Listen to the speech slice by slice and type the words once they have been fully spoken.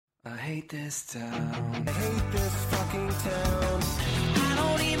I hate this town. I hate this fucking town. I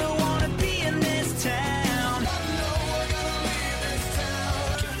don't even wanna be in this town. I know we're gonna leave this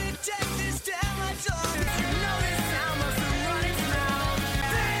town. Gonna take this down my door. You know this town must run its mouth.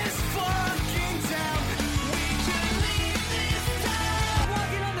 This fucking town. We should leave this town.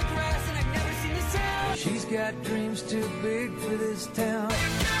 Walking on the grass and I've never seen this town. She's got dreams too big for this town.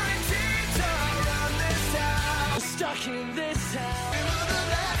 Guaranteed to run this town. Stuck in this town. The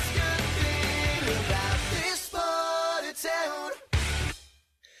last good thing about this spotted town.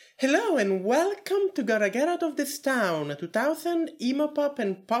 Hello and welcome to Gotta Get Out of This Town, a 2000 emo pop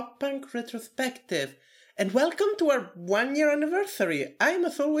and pop punk retrospective. And welcome to our 1-year anniversary. I'm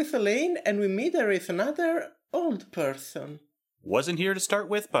as always Elaine, and with me there is another old person. Wasn't here to start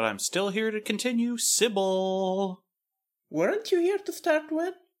with, but I'm still here to continue. Sybil. Weren't you here to start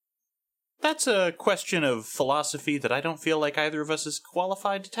with? That's a question of philosophy that I don't feel like either of us is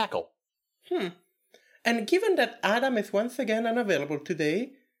qualified to tackle. And given that Adam is once again unavailable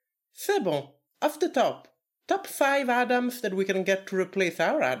today, Sybil, off the top 5 Adams that we can get to replace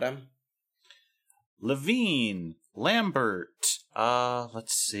our Adam. Levine, Lambert,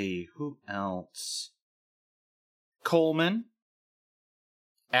 let's see, who else? Coleman,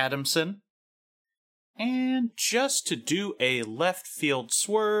 Adamson, and just to do a left field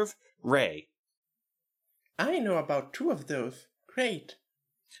swerve, Ray. I know about 2 of those. Great.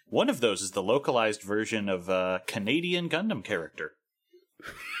 One of those is the localized version of a Canadian Gundam character.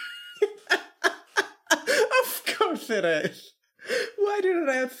 Of course it is. Why didn't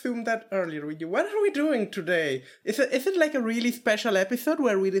I assume that earlier with you? What are we doing today? Is it like a really special episode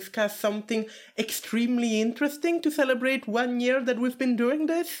where we discuss something extremely interesting to celebrate 1 year that we've been doing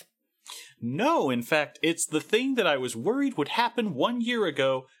this? No, in fact, it's the thing that I was worried would happen 1 year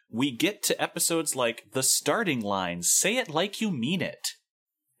ago. We get to episodes like The Starting Line, Say It Like You Mean It.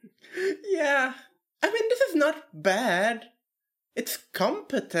 Yeah. I mean, this is not bad. It's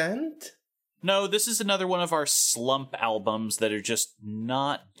competent. No, this is another one of our slump albums that are just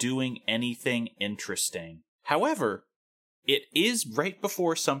not doing anything interesting. However, it is right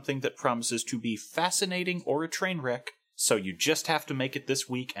before something that promises to be fascinating or a train wreck, so you just have to make it this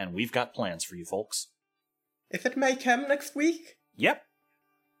week, and we've got plans for you folks. Is it My Chem next week? Yep.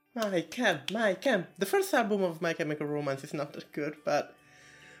 My Chem. The first album of My Chemical Romance is not that good, but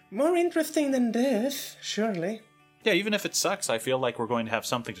more interesting than this, surely. Yeah, even if it sucks, I feel like we're going to have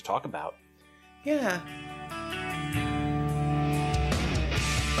something to talk about. Yeah.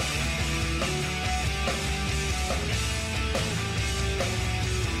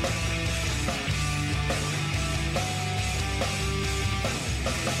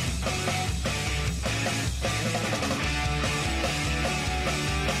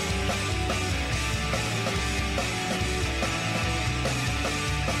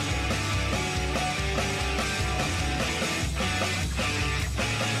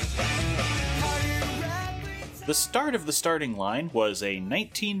 The start of The Starting Line was a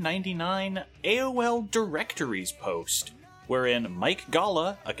 1999 AOL Directories post, wherein Mike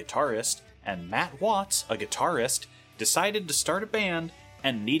Galla, a guitarist, and Matt Watts, a guitarist, decided to start a band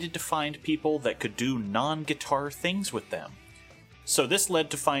and needed to find people that could do non-guitar things with them. So this led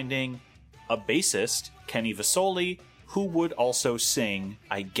to finding a bassist, Kenny Vasoli, who would also sing.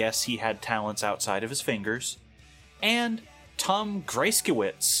 I guess he had talents outside of his fingers, and Tom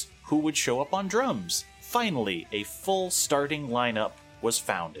Greiskowitz, who would show up on drums. Finally, a full starting lineup was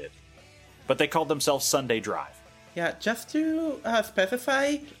founded. But they called themselves Sunday Drive. Yeah, just to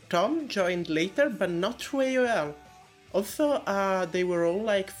specify, Tom joined later, but not through AOL. Also, they were all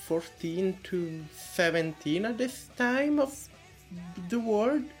like 14 to 17 at this time of the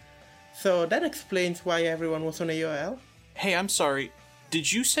world. So that explains why everyone was on AOL. Hey, I'm sorry.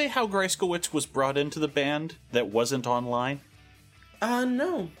 Did you say how Greiskowitz was brought into the band that wasn't online?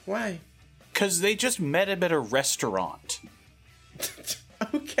 No. Why? 'Cause they just met him at a restaurant.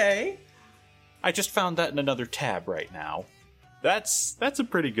 Okay. I just found that in another tab right now. That's a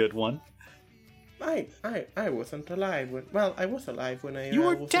pretty good one. I wasn't alive when... Well, I was alive when I... You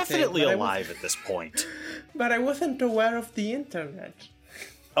were was definitely a kid, alive at this point. But I wasn't aware of the internet.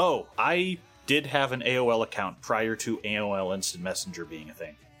 Oh, I did have an AOL account prior to AOL Instant Messenger being a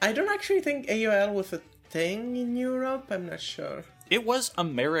thing. I don't actually think AOL was a thing in Europe. I'm not sure. It was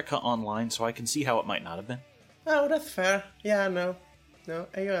America Online, so I can see how it might not have been. Oh, that's fair. Yeah, no,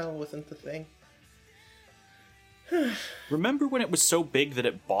 AOL wasn't a thing. Remember when it was so big that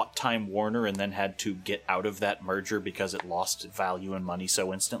it bought Time Warner and then had to get out of that merger because it lost value and money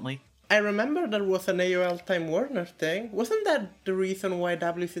so instantly? I remember there was an AOL Time Warner thing. Wasn't that the reason why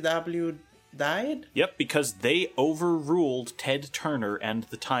WCW died? Yep, because they overruled Ted Turner and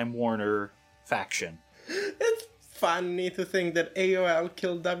the Time Warner faction. It's funny to think that AOL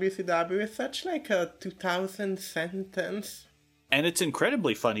killed WCW with such like a 2000 sentence. And it's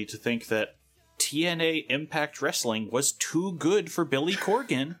incredibly funny to think that TNA Impact Wrestling was too good for Billy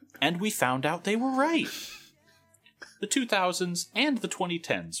Corgan, and we found out they were right. The 2000s and the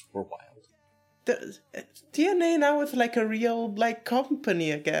 2010s were wild. TNA now is like a real like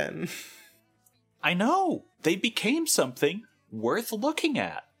company again. I know! They became something worth looking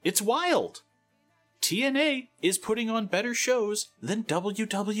at. It's wild! TNA is putting on better shows than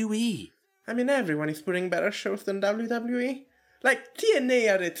WWE. I mean, everyone is putting better shows than WWE. Like, TNA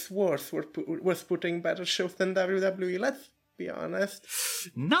at its worst was putting better shows than WWE, let's be honest.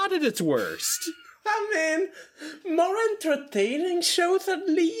 Not at its worst. I mean, more entertaining shows at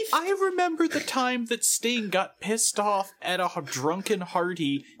least. I remember the time that Sting got pissed off at a drunken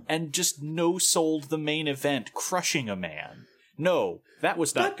Hardy and just no-sold the main event, crushing a man. No, that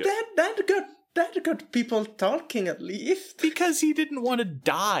was not But good. that got people talking at least. Because he didn't want to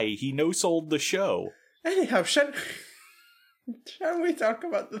die, he no-sold the show. Anyhow, shall we talk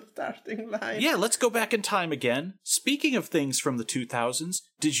about the starting line? Yeah, let's go back in time again. Speaking of things from the 2000s,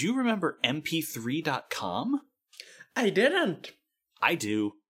 did you remember mp3.com? I didn't. I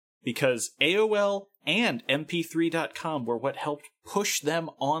do. Because AOL and mp3.com were what helped push them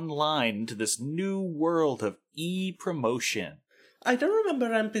online into this new world of e-promotion. I don't remember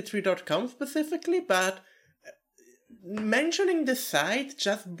mp3.com specifically, but mentioning the site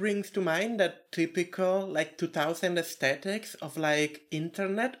just brings to mind that typical like 2000 aesthetics of like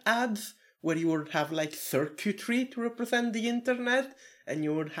internet ads where you would have like circuitry to represent the internet and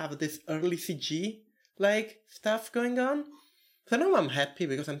you would have this early CG like stuff going on. So now I'm happy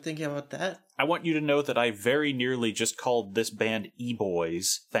because I'm thinking about that. I want you to know that I very nearly just called this band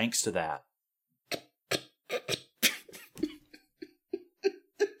E-Boys thanks to that.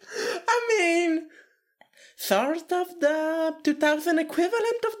 I mean, sort of the 2000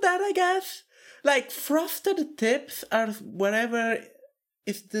 equivalent of that, I guess. Like, frosted tips are wherever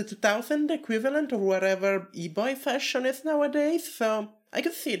is the 2000 equivalent of wherever e-boy fashion is nowadays, so I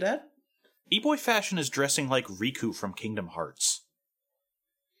could see that. E-Boy fashion is dressing like Riku from Kingdom Hearts.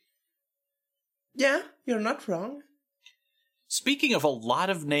 Yeah, you're not wrong. Speaking of a lot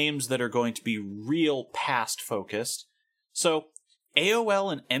of names that are going to be real past-focused, so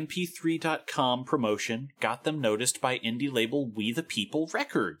AOL and mp3.com promotion got them noticed by indie label We the People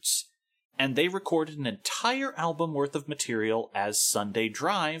Records, and they recorded an entire album worth of material as Sunday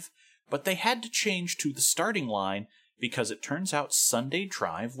Drive, but they had to change to the starting line because it turns out Sunday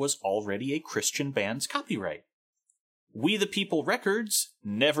Drive was already a Christian band's copyright. We the People Records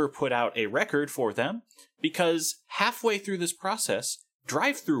never put out a record for them because halfway through this process,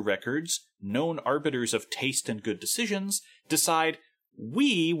 Drive-Thru Records, known arbiters of taste and good decisions, decide,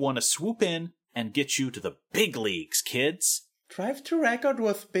 we want to swoop in and get you to the big leagues, kids. Drive-Thru Record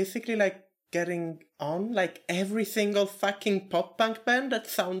was basically like getting on like every single fucking pop-punk band that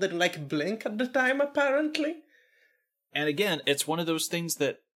sounded like Blink at the time, apparently. And again, it's one of those things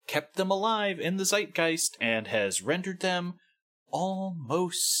that kept them alive in the zeitgeist and has rendered them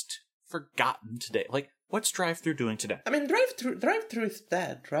almost forgotten today. Like, what's Drive-Thru doing today? I mean, Drive-Thru is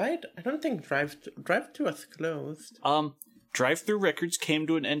dead, right? I don't think Drive-Thru was closed. Drive-Thru Records came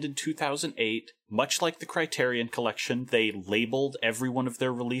to an end in 2008. Much like the Criterion Collection, they labeled every one of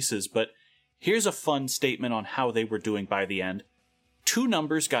their releases, but here's a fun statement on how they were doing by the end. 2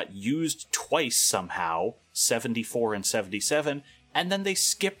 numbers got used twice somehow, 74 and 77, and then they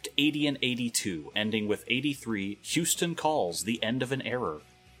skipped 80 and 82, ending with 83, Houston Calls, the end of an error.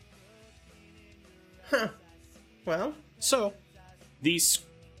 Huh. Well. So, the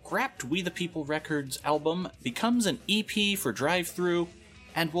scrapped We the People Records album becomes an EP for Drive-Thru,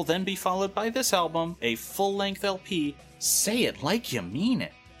 and will then be followed by this album, a full-length LP, Say It Like You Mean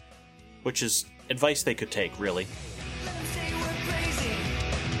It. Which is advice they could take, really. Let 'em say we're crazy.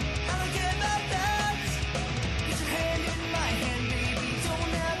 I don't care about that. Put your hand in my hand, baby.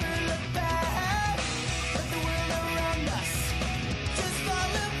 Don't ever look back. Let the world around us just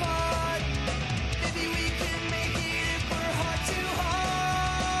fall apart. Maybe we can make it if we're heart to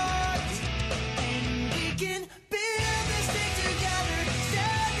heart. And we can build this thing together.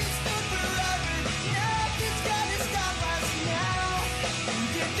 Stand and stood forever. Nothing's gonna stop us now.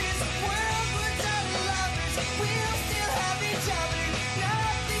 And if this world puts out lovers, we'll still have each other.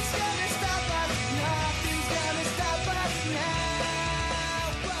 Nothing's gonna stop us. Nothing's gonna stop us now.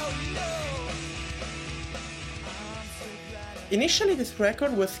 Whoa, no. I'm so glad Initially, this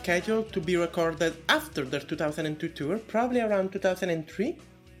record was scheduled to be recorded after their 2002 tour, probably around 2003.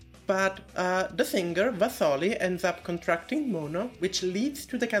 but the singer, Vasoli, ends up contracting mono, which leads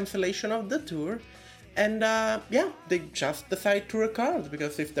to the cancellation of the tour. And they just decide to record,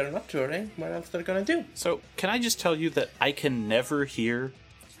 because if they're not touring, what else they're gonna do? So, can I just tell you that I can never hear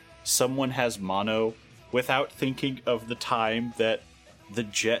someone has mono without thinking of the time that the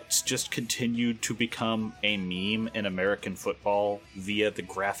Jets just continued to become a meme in American football via the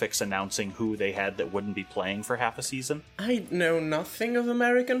graphics announcing who they had that wouldn't be playing for half a season? I know nothing of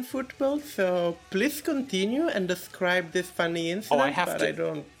American football, so please continue and describe this funny incident,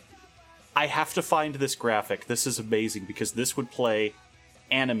 I have to find this graphic. This is amazing because this would play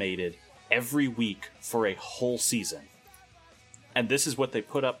animated every week for a whole season. And this is what they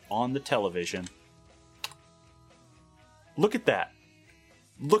put up on the television. Look at that.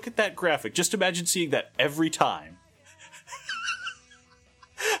 Look at that graphic. Just imagine seeing that every time.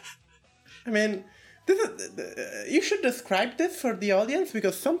 I mean, you should describe this for the audience,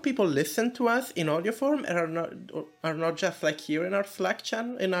 because some people listen to us in audio form and are not just like here in our Slack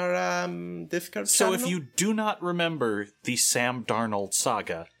channel, in our Discord channel. So if you do not remember the Sam Darnold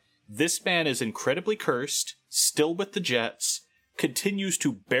saga, this man is incredibly cursed, still with the Jets, continues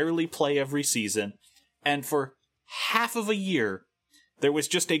to barely play every season, and for half of a year, there was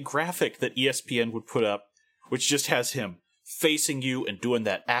just a graphic that ESPN would put up, which just has him facing you and doing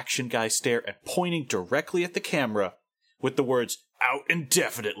that action guy stare and pointing directly at the camera with the words, "out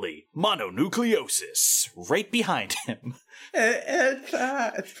indefinitely, mononucleosis," right behind him.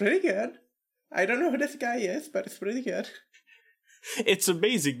 It's pretty good. I don't know who this guy is, but it's pretty good. It's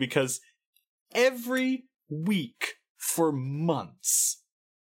amazing because every week for months...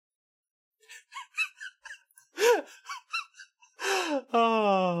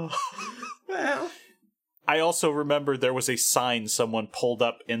 Oh. Well, I also remember there was a sign someone pulled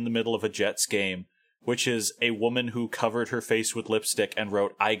up in the middle of a Jets game, which is a woman who covered her face with lipstick and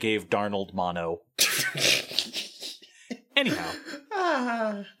wrote, "I gave Darnold mono." Anyhow.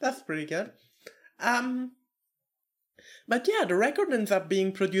 That's pretty good. But yeah, the record ends up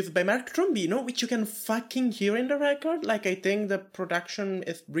being produced by Mark Trombino, which you can fucking hear in the record. Like, I think the production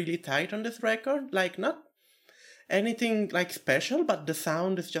is really tight on this record. Like, not anything like special, but the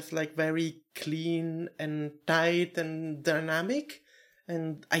sound is just like very clean and tight and dynamic.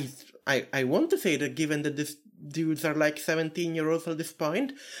 And I want to say that, given that these dudes are like 17-year-olds at this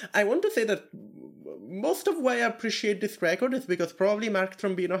point, I want to say that most of why I appreciate this record is because probably Mark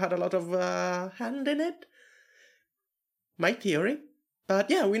Trombino had a lot of hand in it. My theory. But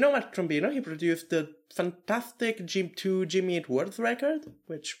yeah, we know Mark Trombino. He produced the fantastic Jimmy Eat Words record,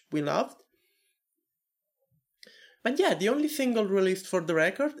 which we loved. But yeah, the only single released for the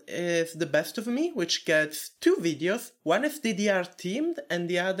record is The Best of Me, which gets 2 videos. One is DDR themed, and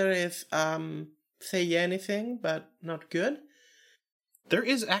the other is Say Anything, but not good. There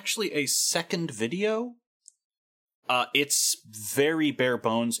is actually a second video. It's very bare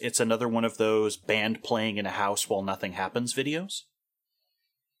bones. It's another one of those band playing in a house while nothing happens videos.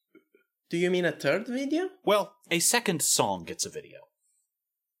 Do you mean a third video? Well, a second song gets a video.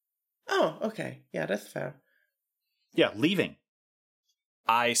 Oh, okay. Yeah, that's fair. Yeah, Leaving.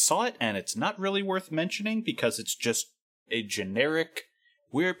 I saw it, and it's not really worth mentioning because it's just a generic,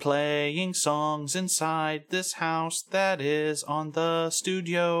 "We're playing songs inside this house that is on the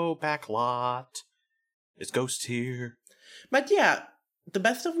studio back lot. It's Ghost here." But yeah, The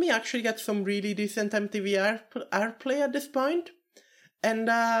Best of Me actually gets some really decent MTV airplay at this point. And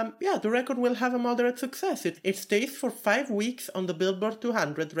yeah, the record will have a moderate success. It stays for 5 weeks on the Billboard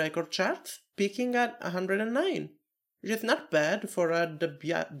 200 record charts, peaking at 109. Which is not bad for a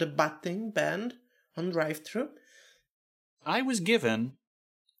debuting band on Drive-Thru. I was given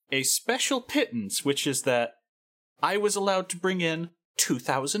a special pittance, which is that I was allowed to bring in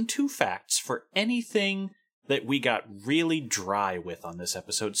 2002 facts for anything that we got really dry with on this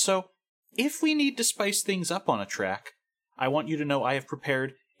episode. So, if we need to spice things up on a track, I want you to know I have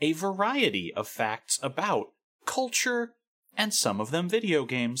prepared a variety of facts about culture and some of them video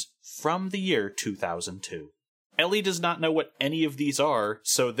games from the year 2002. Ellie does not know what any of these are,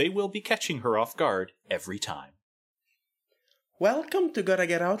 so they will be catching her off guard every time. Welcome to Gotta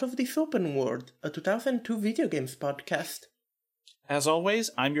Get Out of This Open World, a 2002 video games podcast. As always,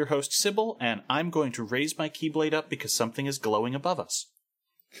 I'm your host, Sybil, and I'm going to raise my keyblade up because something is glowing above us.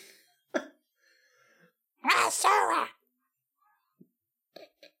 Sarah!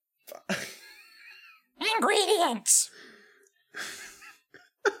 Ingredients!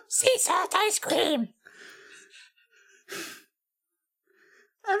 Sea salt ice cream!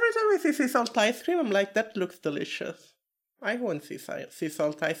 Every time I see sea salt ice cream, I'm like, that looks delicious. I want sea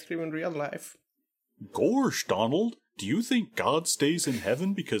salt ice cream in real life. Gosh, Donald, Do you think God stays in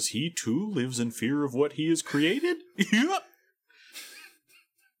heaven because he too lives in fear of what he has created? Yeah.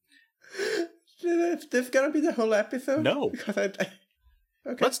 Is this gonna be the whole episode? No. Because I okay.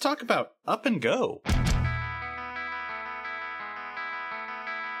 Let's talk about Up and Go.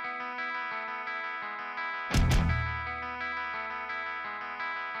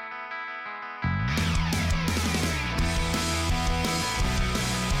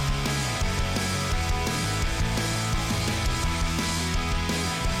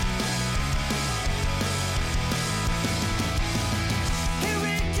 Here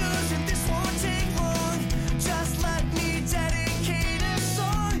it goes, and this won't take long. Just let me dedicate a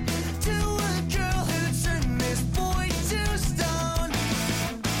song to a girl who turned this boy to stone.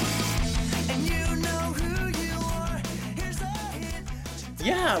 And you know who you are. Here's a hit.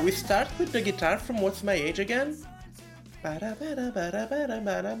 Yeah, we start with the guitar from What's My Age Again. Bada, bada, bada, bada,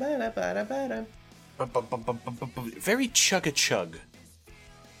 bada, bada, bada, bada. Very chug-a-chug.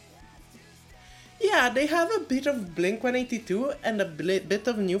 Yeah, they have a bit of Blink-182 and a bit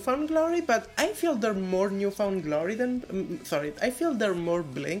of Newfound Glory, but I feel they're more Newfound Glory than... I feel they're more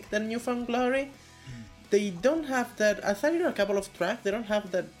Blink than Newfound Glory. They don't have that... Aside from a couple of tracks, they don't have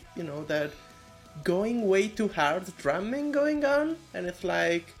that, that going way too hard drumming going on, and it's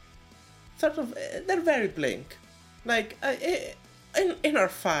like... Sort of... They're very Blink. Like, in our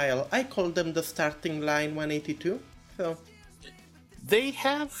file, I call them the starting line 182, so... They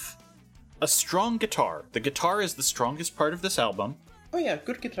have a strong guitar. The guitar is the strongest part of this album. Oh yeah,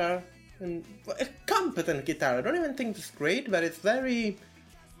 good guitar. And a competent guitar. I don't even think it's great, but it's very,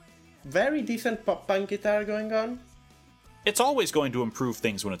 very decent pop-punk guitar going on. It's always going to improve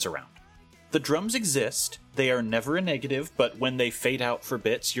things when it's around. The drums exist. They are never a negative, but when they fade out for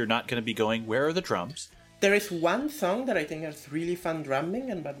bits, you're not going to be going, where are the drums? There is one song that I think has really fun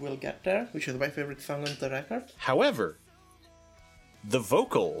drumming, but we'll get there, which is my favorite song on the record. However, the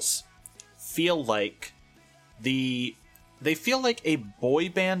vocals feel like they feel like a boy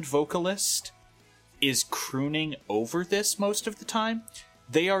band vocalist is crooning over this most of the time.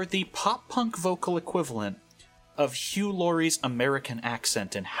 They are the pop punk vocal equivalent of Hugh Laurie's American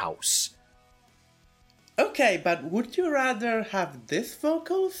accent in House. Okay, but would you rather have this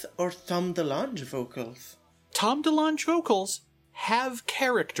vocals or Tom DeLonge vocals? Tom DeLonge vocals have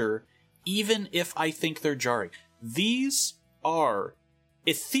character, even if I think they're jarring. These are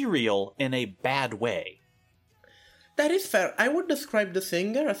ethereal in a bad way. That is fair. I would describe the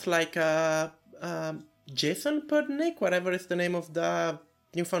singer as like Jason Pudnick, whatever is the name of the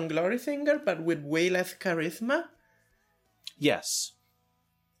Newfound Glory singer, but with way less charisma. Yes.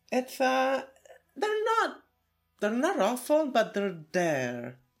 It's they're not awful, but they're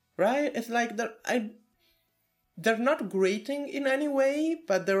there, right? It's like they're not grating in any way,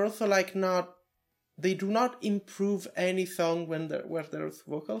 but they're also like not. They do not improve any song where there's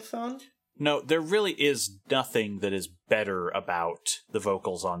vocals on. No, there really is nothing that is better about the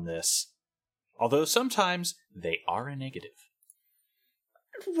vocals on this. Although sometimes they are a negative.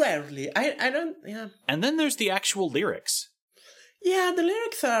 Rarely. I don't. Yeah. And then there's the actual lyrics. Yeah, the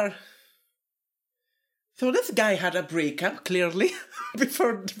lyrics are. So this guy had a breakup, clearly,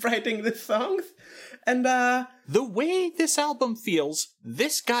 before writing the songs. And, The way this album feels,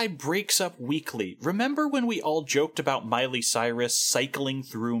 this guy breaks up weekly. Remember when we all joked about Miley Cyrus cycling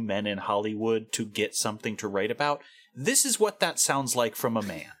through men in Hollywood to get something to write about? This is what that sounds like from a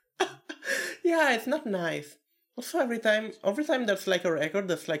man. yeah, it's not nice. Also, every time there's like a record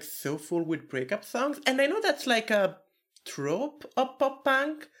that's like so full with breakup songs, and I know that's like a trope of pop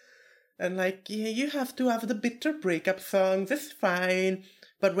punk, and like, yeah, you have to have the bitter breakup songs, it's fine,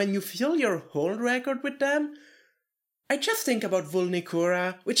 but when you fill your whole record with them, I just think about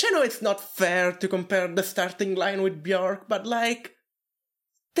Vulnicura, which I know it's not fair to compare the starting line with Björk, but like,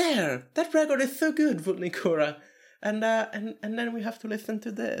 there, that record is so good, Vulnicura, and then we have to listen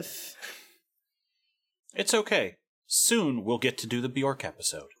to this. It's okay. Soon we'll get to do the Bjork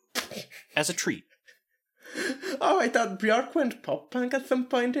episode. As a treat. Oh, I thought Björk went pop-punk at some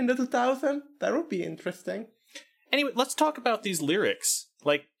point in the 2000s. That would be interesting. Anyway, let's talk about these lyrics.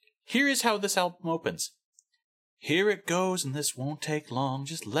 Like, here is how this album opens. Here it goes, and this won't take long.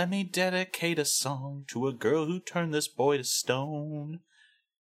 Just let me dedicate a song to a girl who turned this boy to stone.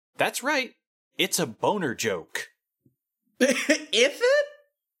 That's right. It's a boner joke. Is it?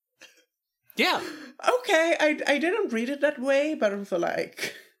 Yeah. Okay, I didn't read it that way, but also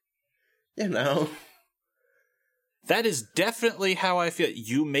like, you know. That is definitely how I feel.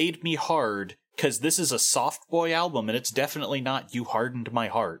 You made me hard, because this is a soft boy album, and it's definitely not You Hardened My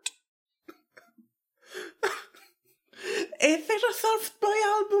Heart. Is it a soft boy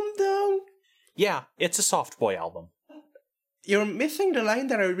album, though? Yeah, it's a soft boy album. you're missing the line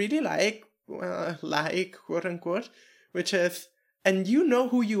that I really like, quote unquote, which is, and you know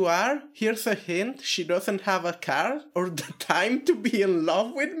who you are? Here's a hint, she doesn't have a car or the time to be in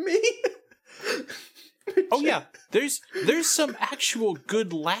love with me. Oh yeah, there's some actual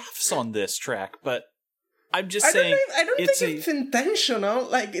good laughs on this track, but I'm just saying I don't think it's intentional.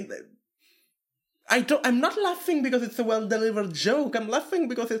 Like, I'm not laughing because it's a well-delivered joke. I'm laughing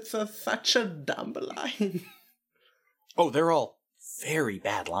because it's such a dumb line. Oh, they're all very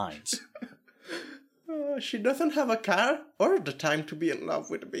bad lines. She doesn't have a car or the time to be in love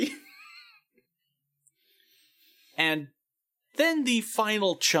with me. And then the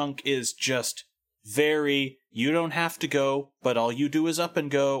final chunk is just very, you don't have to go, but all you do is up and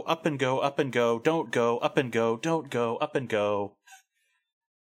go, up and go, up and go, don't go, up and go, don't go, up and go.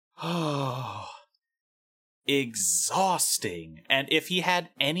 Oh, exhausting. And if he had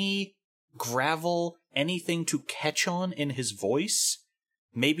any gravel, anything to catch on in his voice,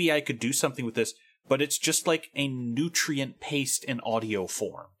 maybe I could do something with this, but it's just like a nutrient paste in audio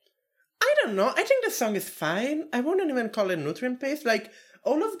form. I don't know. I think the song is fine. I wouldn't even call it nutrient paste. Like,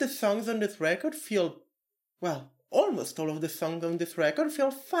 all of the songs on this record feel, well, almost all of the songs on this record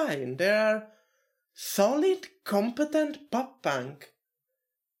feel fine. They are solid, competent pop punk.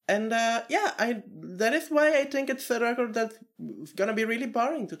 And that is why I think it's a record that's gonna be really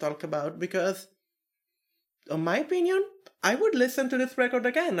boring to talk about, because, in my opinion, I would listen to this record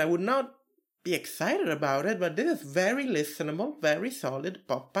again. I would not be excited about it, but this is very listenable, very solid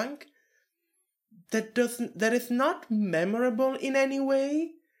pop punk that is not memorable in any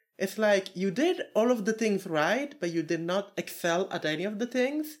way. It's like, you did all of the things right, but you did not excel at any of the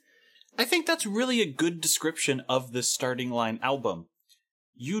things. I think that's really a good description of this Starting Line album.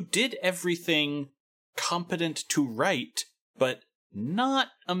 You did everything competent to write, but not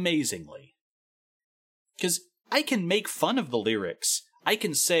amazingly. Because I can make fun of the lyrics. I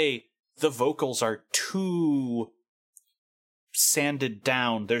can say the vocals are too sanded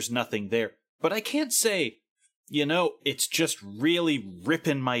down, there's nothing there. But I can't say, it's just really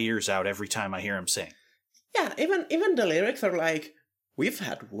ripping my ears out every time I hear him sing. Yeah, even the lyrics are like, we've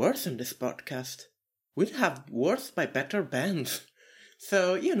had worse in this podcast. We'd have worse by better bands.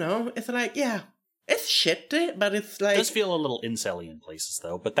 So, it's like, yeah, it's shitty, but it's like... It does feel a little incel-y in places,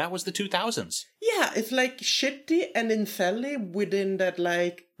 though, but that was the 2000s. Yeah, it's like shitty and incel-y within that,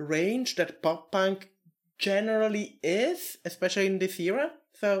 like, range that pop punk generally is, especially in this era.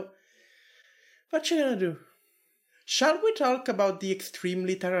 So, what you gonna do? Shall we talk about the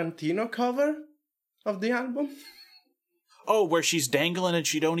extremely Tarantino cover of the album? Oh, where she's dangling and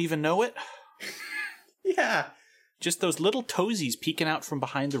she don't even know it? Yeah. Just those little toesies peeking out from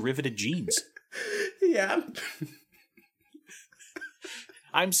behind the riveted jeans. Yeah.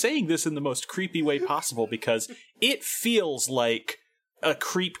 I'm saying this in the most creepy way possible because it feels like a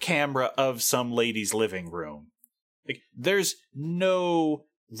creep camera of some lady's living room. Like, there's no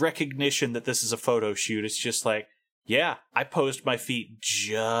recognition that this is a photo shoot. It's just like, yeah, I posed my feet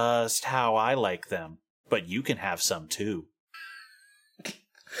just how I like them, but you can have some too.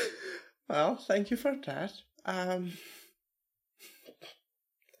 Well, thank you for that.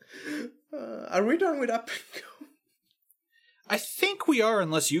 Are we done with Up and Go? I think we are,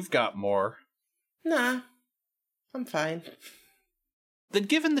 unless you've got more. Nah, I'm fine. Then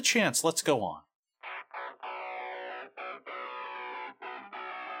given the chance, let's go on.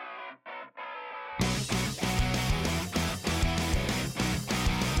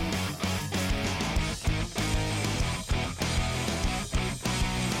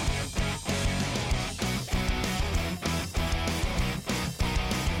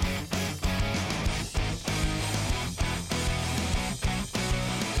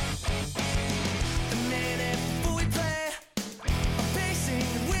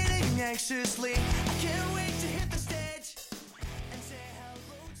 Anxiously, I can't wait to hit the stage and say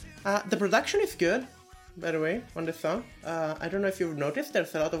hello to... The production is good, by the way, on the song. I don't know if you've noticed,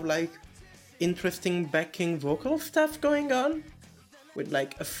 there's a lot of, like, interesting backing vocal stuff going on, with,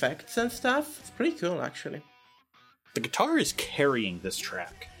 like, effects and stuff. It's pretty cool, actually. The guitar is carrying this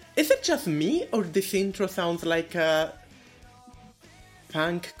track. Is it just me, or this intro sounds like a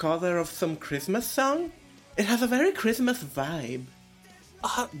punk cover of some Christmas song? It has a very Christmas vibe.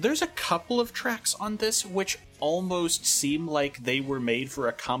 There's a couple of tracks on this which almost seem like they were made for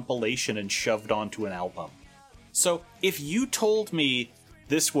a compilation and shoved onto an album. So if you told me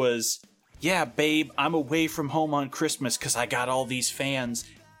this was, yeah, babe, I'm away from home on Christmas because I got all these fans,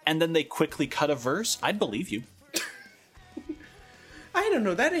 and then they quickly cut a verse, I'd believe you. I don't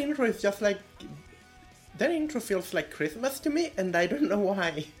know, that intro is just like... That intro feels like Christmas to me, and I don't know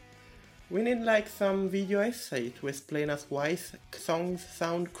why. We need like some video essay to explain us why songs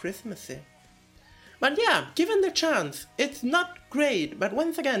sound Christmassy. But yeah, given the chance, it's not great, but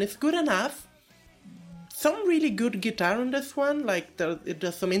once again, it's good enough. Some really good guitar on this one, like it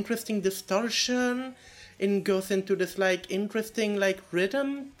does some interesting distortion. It goes into this like interesting like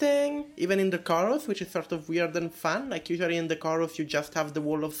rhythm thing, even in the chorus, which is sort of weird and fun. Like usually in the chorus you just have the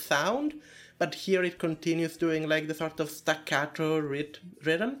wall of sound, but here it continues doing like the sort of staccato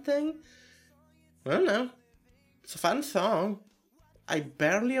rhythm thing. I don't know. It's a fun song. I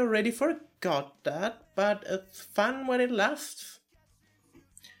barely already forgot that, but it's fun when it lasts.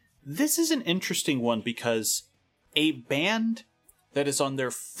 This is an interesting one because a band that is on their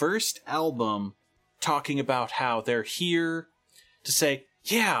first album talking about how they're here to say,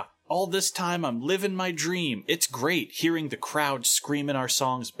 yeah, all this time I'm living my dream. It's great hearing the crowd screaming our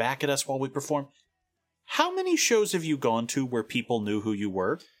songs back at us while we perform. How many shows have you gone to where people knew who you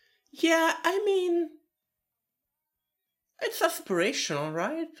were? Yeah, I mean, it's aspirational,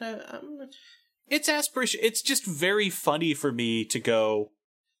 right? It's aspiration. It's just very funny for me to go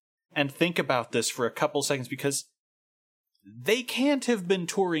and think about this for a couple seconds because they can't have been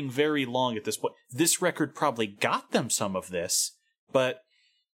touring very long at this point. This record probably got them some of this, but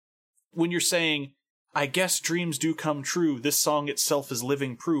when you're saying, I guess dreams do come true, this song itself is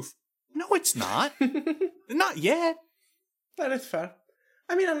living proof. No, it's not. Not yet. That is fair.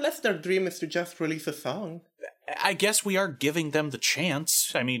 I mean, unless their dream is to just release a song. I guess we are giving them the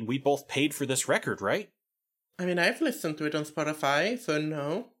chance. I mean, we both paid for this record, right? I mean, I've listened to it on Spotify, so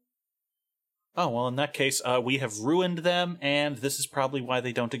no. Oh, well, in that case, we have ruined them, and this is probably why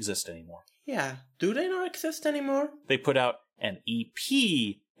they don't exist anymore. Yeah, do they not exist anymore? They put out an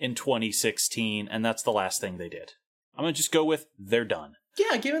EP in 2016, and that's the last thing they did. I'm gonna just go with, they're done.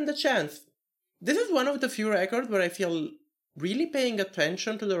 Yeah, given the chance. This is one of the few records where I feel really paying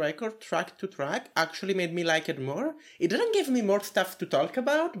attention to the record track to track actually made me like it more. It didn't give me more stuff to talk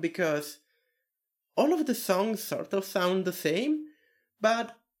about, because all of the songs sort of sound the same,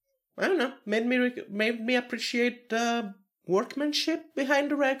 but I don't know, made me appreciate the workmanship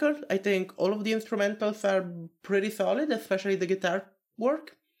behind the record. I think all of the instrumentals are pretty solid, especially the guitar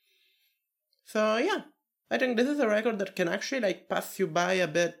work. So yeah, I think this is a record that can actually like pass you by a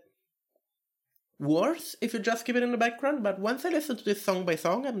bit worse if you just keep it in the background, but once I listen to this song by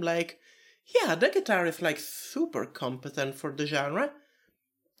song, I'm like, yeah, the guitar is like super competent for the genre.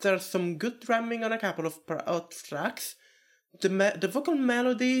 There's some good drumming on a couple of tracks. The vocal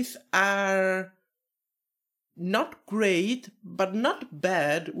melodies are not great, but not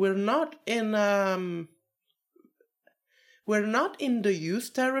bad. We're not in the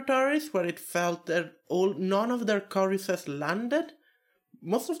used territories where it felt that none of their choruses landed.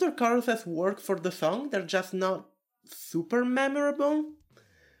 Most of their choruses work for the song, they're just not super memorable.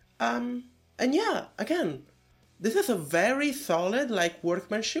 And yeah, again, this is a very solid, like,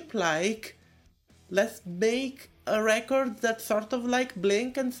 workmanship, like, let's make a record that's sort of like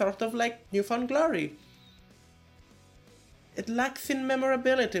Blink and sort of like New Found Glory. It lacks in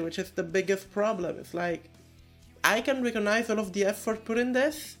memorability, which is the biggest problem. It's like, I can recognize all of the effort put in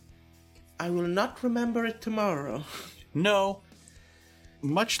this, I will not remember it tomorrow. No.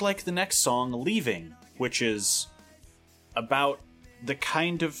 Much like the next song, Leaving, which is about the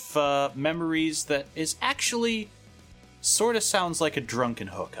kind of memories that is actually sort of sounds like a drunken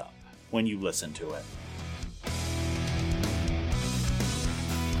hookup when you listen to it.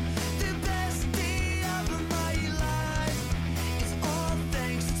 The best day of my life is all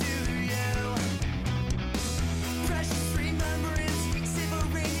thanks to you. Precious remembrance, save a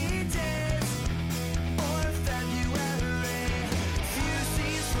rainy days or February. Few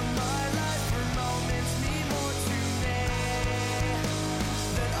scenes from my life for moments mean more to me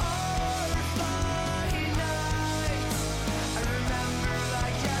than all the funny nights. I remember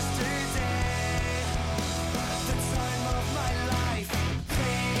like yesterday, the time of my life.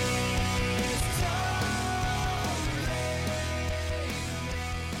 Please don't leave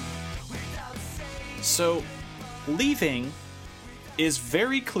me without saying. So, Leaving is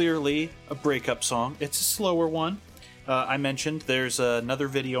very clearly a breakup song. It's a slower one. I mentioned there's another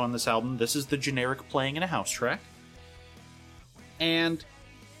video on this album. This is the generic playing in a house track. And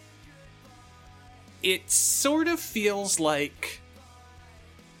it sort of feels like...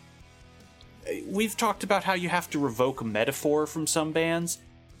 We've talked about how you have to revoke a metaphor from some bands,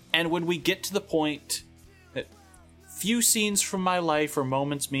 and when we get to the point that few scenes from my life or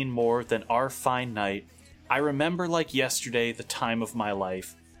moments mean more than our fine night, I remember like yesterday the time of my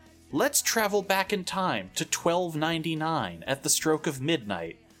life. Let's travel back in time to 1299 at the stroke of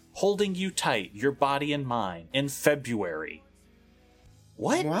midnight, holding you tight, your body and mine, in February.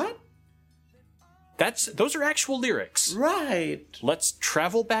 What? What? Those are actual lyrics. Right. Let's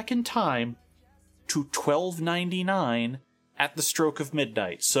travel back in time to 1299 at the stroke of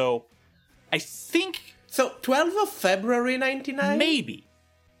midnight. So, I think So 12th of February 99? maybe.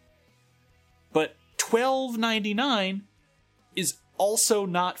 But 1299 is also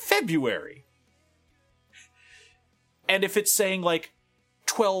not February. And if it's saying like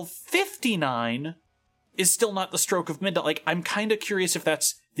 1259 is still not the stroke of midnight, like I'm kind of curious if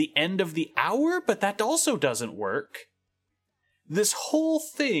that's the end of the hour, but that also doesn't work. This whole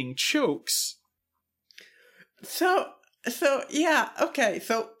thing chokes. So yeah, okay.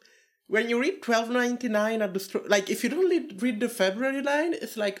 So when you read 1299 at the like if you don't read the February line,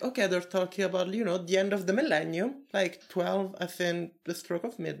 it's like, okay, they're talking about, the end of the millennium, like 12 as in the stroke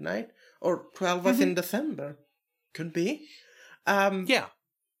of midnight, or 12 as in December. Could be. Yeah.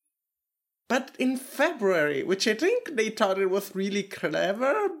 But in February, which I think they thought it was really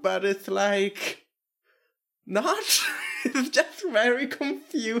clever, but it's like not. It's just very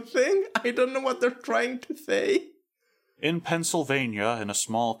confusing. I don't know what they're trying to say. In Pennsylvania, in a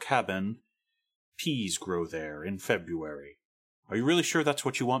small cabin, peas grow there in February. Are you really sure that's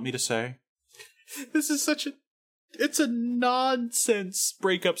what you want me to say? This is it's a nonsense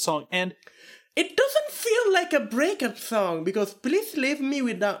breakup song, and it doesn't feel like a breakup song, because please don't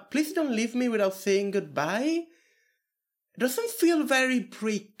leave me without saying goodbye. It doesn't feel very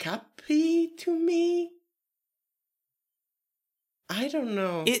breakup-y to me. I don't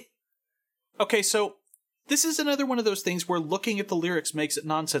know. Okay, so this is another one of those things where looking at the lyrics makes it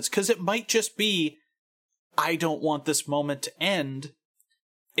nonsense, because it might just be, I don't want this moment to end,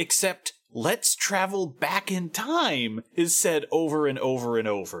 except let's travel back in time is said over and over and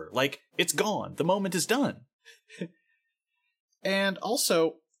over. Like, it's gone. The moment is done. And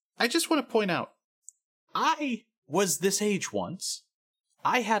also, I just want to point out, I was this age once.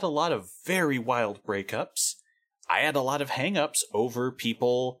 I had a lot of very wild breakups. I had a lot of hang-ups over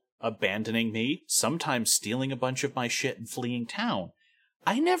people abandoning me, sometimes stealing a bunch of my shit and fleeing town.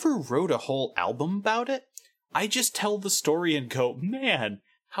 I never wrote a whole album about it. I just tell the story and go, man,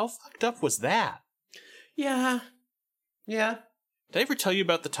 how fucked up was that? Yeah. Did I ever tell you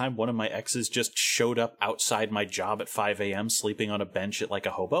about the time one of my exes just showed up outside my job at 5 a.m. sleeping on a bench like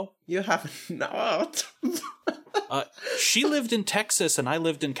a hobo? You have not. She lived in Texas and I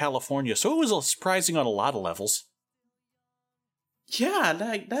lived in California, so it was surprising on a lot of levels. Yeah,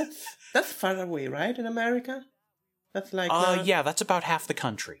 like that's far away, right? In America? That's like yeah, that's about half the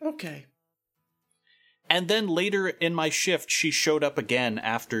country. Okay. And then later in my shift, she showed up again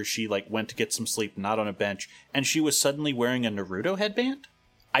after she went to get some sleep, not on a bench, and she was suddenly wearing a Naruto headband.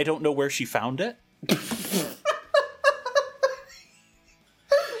 I don't know where she found it.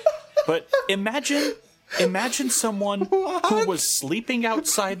 But imagine someone who was sleeping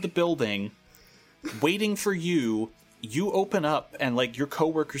outside the building, waiting for you. You open up and your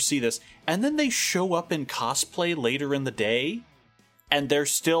coworkers see this, and then they show up in cosplay later in the day, and they're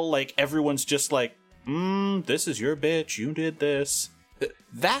still everyone's just this is your bitch, you did this.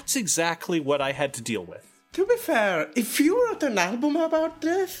 That's exactly what I had to deal with. To be fair, if you wrote an album about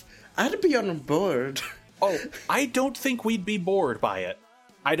this, I'd be on board. Oh, I don't think we'd be bored by it.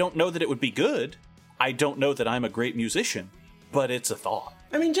 I don't know that it would be good. I don't know that I'm a great musician, but it's a thought.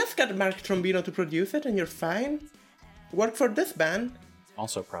 I mean, just get Mark Trombino to produce it and you're fine. Work for this band.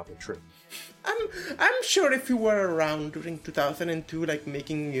 Also probably true. I'm sure if you were around during 2002,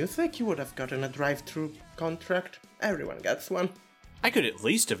 making music, you would have gotten a drive-through contract. Everyone gets one. I could at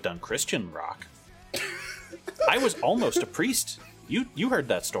least have done Christian rock. I was almost a priest. You heard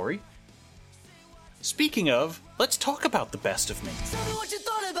that story. Speaking of, let's talk about the best of me. Tell me what you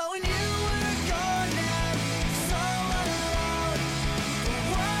thought about when you were gone and so alone. The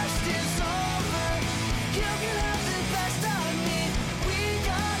worst is over. You can have the best of me. We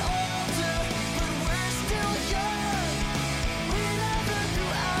got older, but we're still young. We never grew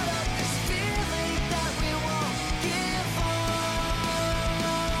out of this feeling that we won't give up.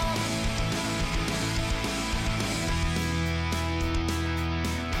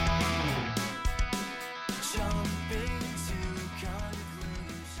 Jumping to conclusions.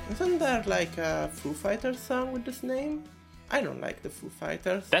 Isn't there a Foo Fighters song with this name? I don't like the Foo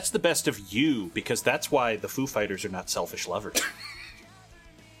Fighters. That's the best of you, because that's why the Foo Fighters are not selfish lovers.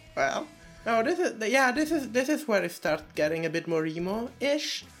 Well, no, this is where it starts getting a bit more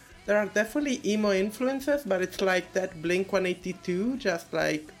emo-ish. There are definitely emo influences, but it's like that Blink-182, just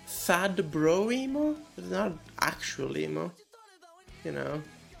sad bro emo. It's not actual emo,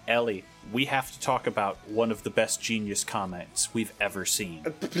 Ellie, we have to talk about one of the best genius comments we've ever seen.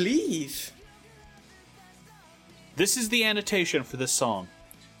 Please. This is the annotation for this song.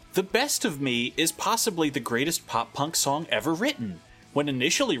 The Best of Me is possibly the greatest pop-punk song ever written. When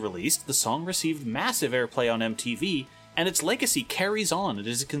initially released, the song received massive airplay on MTV, and its legacy carries on. It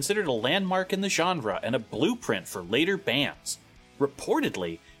is considered a landmark in the genre and a blueprint for later bands.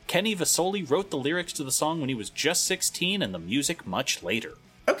 Reportedly, Kenny Vasoli wrote the lyrics to the song when he was just 16 and the music much later.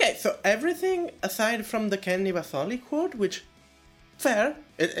 Okay, so everything aside from the Kenny Vasoli quote, which, fair,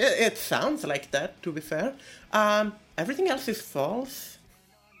 it sounds like that, to be fair, everything else is false.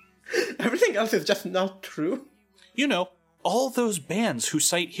 Everything else is just not true. You know, all those bands who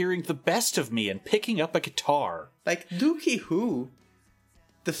cite hearing The Best of Me and picking up a guitar. Like Dookie Who.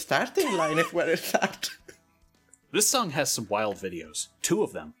 The starting line is where it's at. This song has some wild videos. 2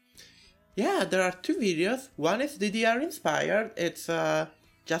 of them. Yeah, there are 2 videos. One is DDR inspired. It's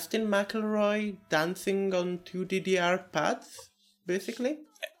Justin McElroy dancing on 2 DDR pads, basically.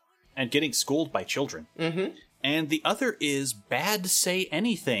 And getting schooled by children. Mm-hmm. And the other is Bad Say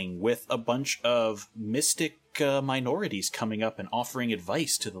Anything, with a bunch of mystic minorities coming up and offering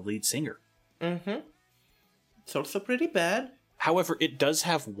advice to the lead singer. Mm-hmm. It's also pretty bad. However, it does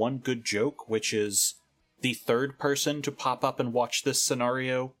have one good joke, which is the third person to pop up and watch this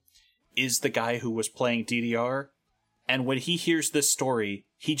scenario is the guy who was playing DDR. And when he hears this story,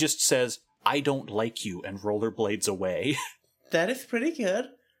 he just says, "I don't like you," and rollerblades away. That is pretty good.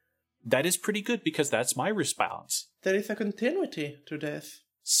 That is pretty good because that's my response. There is a continuity to this.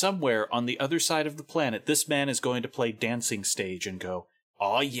 Somewhere on the other side of the planet, this man is going to play Dancing Stage and go,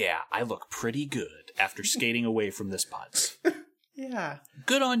 "Oh yeah, I look pretty good," after skating away from this putz. Yeah.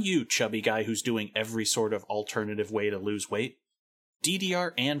 Good on you, chubby guy who's doing every sort of alternative way to lose weight.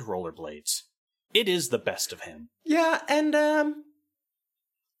 DDR and rollerblades. It is the best of him. Yeah, and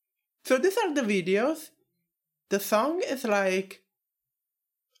so these are the videos. The song is like,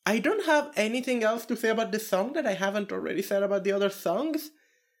 I don't have anything else to say about this song that I haven't already said about the other songs.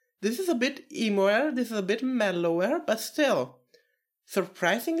 This is a bit emoer, this is a bit mellower, but still,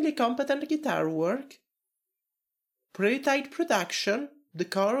 surprisingly competent guitar work, pretty tight production, the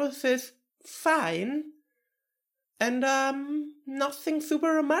chorus is fine, and nothing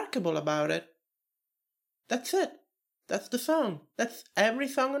super remarkable about it. That's it. That's the song. That's every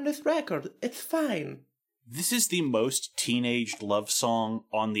song on this record. It's fine. This is the most teenage love song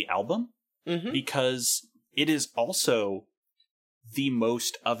on the album, because it is also the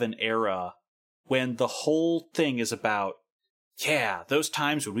most of an era when the whole thing is about, yeah, those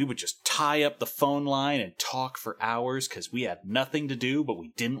times when we would just tie up the phone line and talk for hours because we had nothing to do, but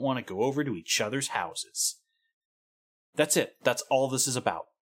we didn't want to go over to each other's houses. That's it. That's all this is about.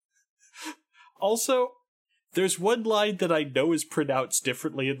 Also, there's one line that I know is pronounced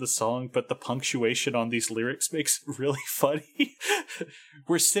differently in the song, but the punctuation on these lyrics makes it really funny.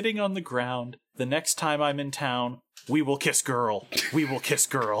 We're sitting on the ground. The next time I'm in town, we will kiss girl. We will kiss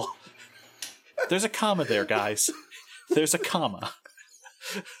girl. There's a comma there, guys. There's a comma.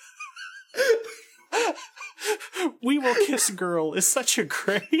 We will kiss girl is such a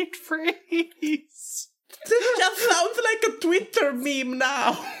great phrase. This just sounds like a Twitter meme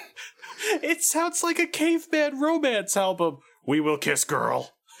now. It sounds like a caveman romance album. We will kiss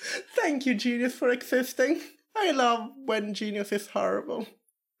girl. Thank you, Genius, for existing. I love when Genius is horrible.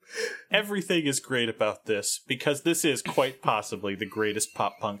 Everything is great about this, because this is quite possibly the greatest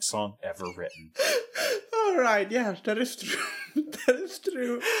pop-punk song ever written. Alright, yeah, that is true. That is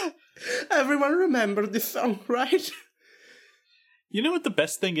true. Everyone remember this song, right? You know what the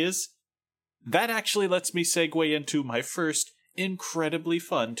best thing is? That actually lets me segue into my first incredibly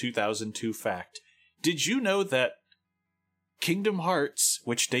fun 2002 fact. Did you know that Kingdom Hearts,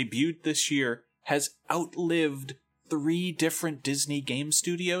 which debuted this year, has outlived 3 different Disney game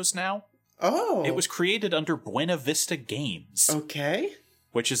studios now? Oh. It was created under Buena Vista Games, Okay.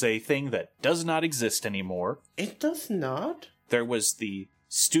 which is a thing that does not exist anymore. It does not. There was the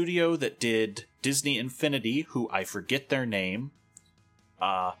studio that did Disney Infinity, who I forget their name.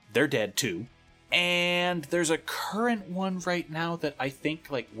 They're dead too. And there's a current one right now that I think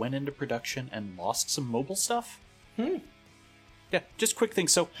went into production and lost some mobile stuff. Yeah, just quick thing.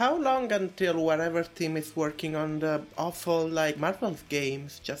 So How long until whatever team is working on the awful, Marvel's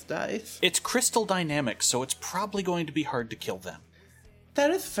games just dies? it's Crystal Dynamics, so it's probably going to be hard to kill them.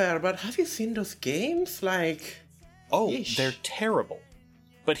 That is fair, but have you seen those games? Oh, Yeesh. they're terrible.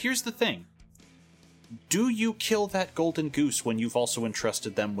 But here's the thing. Do you kill that golden goose when you've also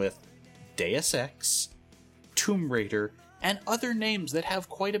entrusted them with Deus Ex, Tomb Raider, and other names that have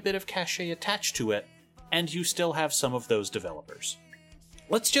quite a bit of cachet attached to it, and you still have some of those developers?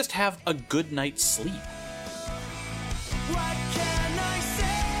 Let's just have a good night's sleep. What can I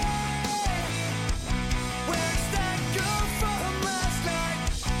say? Where's that girl from last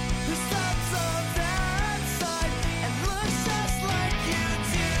night?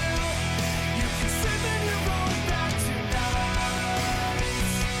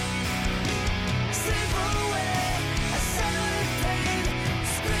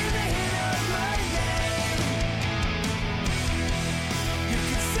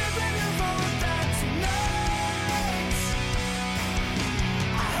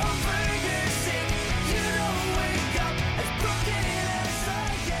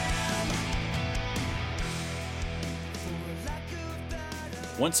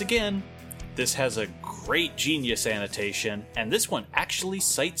 Once again, this has a great Genius annotation, and this one actually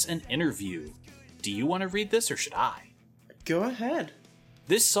cites an interview. Do you want to read this, or should I? Go ahead.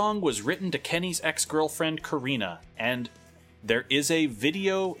 This song was written to Kenny's ex-girlfriend Karina, and there is a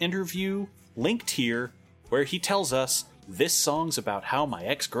video interview linked here where he tells us, "This song's about how my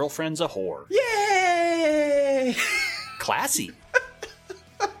ex-girlfriend's a whore." Yay! Classy.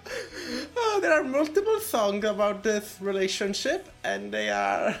 Oh, there are multiple songs about this relationship, and they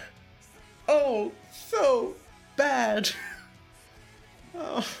are... oh, so bad.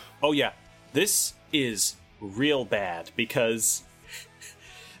 Oh yeah, this is real bad, because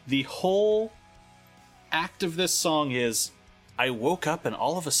the whole act of this song is, I woke up and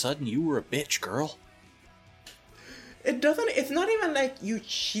all of a sudden you were a bitch, girl. It's not even like you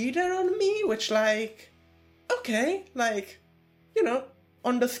cheated on me, which like, okay, like, you know,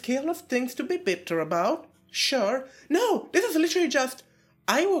 on the scale of things to be bitter about, sure. No, this is literally just,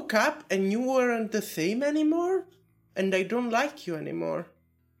 I woke up and you weren't the same anymore, and I don't like you anymore.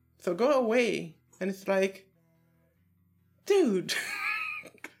 So go away. And it's like, dude.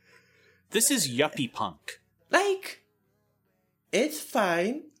 This is yuppie punk. Like, it's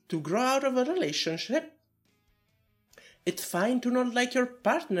fine to grow out of a relationship. It's fine to not like your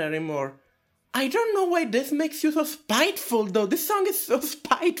partner anymore. I don't know why this makes you so spiteful, though. This song is so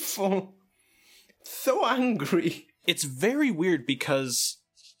spiteful. So angry. It's very weird because,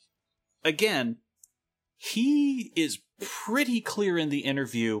 again, he is pretty clear in the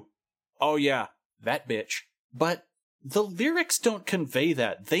interview, oh yeah, that bitch. But the lyrics don't convey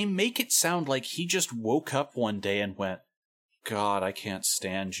that. They make it sound like he just woke up one day and went, God, I can't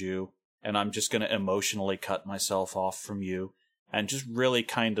stand you, and I'm just gonna emotionally cut myself off from you, and just really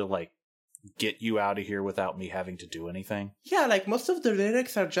kind of like get you out of here without me having to do anything. Yeah, like most of the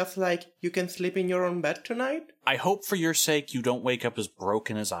lyrics are just like, you can sleep in your own bed tonight. I hope for your sake you don't wake up as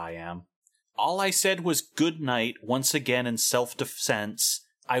broken as I am. All I said was good night once again in self-defense.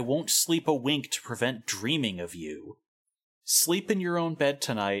 I won't sleep a wink to prevent dreaming of you. Sleep in your own bed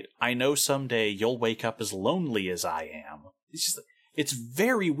tonight. I know someday you'll wake up as lonely as I am. It's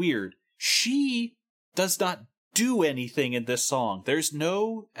very weird. She does not do anything in this song. There's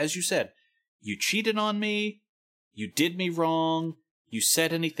no, as you said, you cheated on me, you did me wrong, you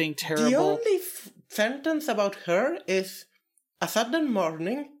said anything terrible. The only sentence about her is, a sudden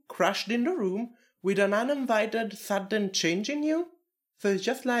morning crashed in the room with an uninvited sudden change in you. So it's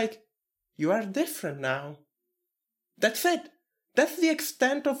just like, you are different now. That's it. That's the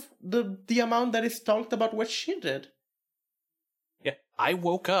extent of the amount that is talked about what she did. Yeah, I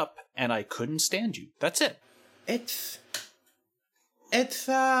woke up and I couldn't stand you. That's it. It's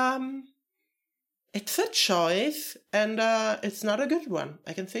a choice, and it's not a good one.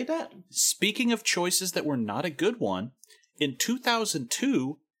 I can say that. Speaking of choices that were not a good one, in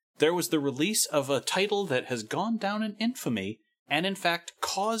 2002, there was the release of a title that has gone down in infamy, and in fact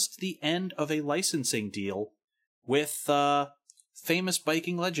caused the end of a licensing deal with famous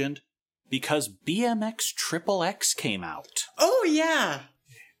biking legend, because BMX XXX came out. Oh yeah!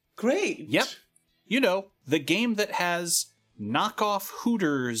 Great! Yep. You know, the game that has knockoff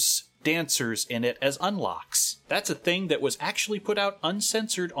Hooters dancers in it as unlocks. That's a thing that was actually put out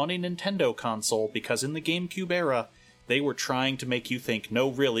uncensored on a Nintendo console, because in the GameCube era, they were trying to make you think, no,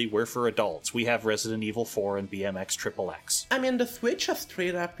 really, we're for adults. We have Resident Evil 4 and BMX XXX. I mean, the Switch has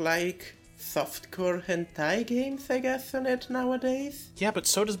straight up, like, softcore hentai games, I guess, on it nowadays. Yeah, but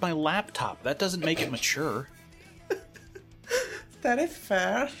so does my laptop. That doesn't make it mature. That is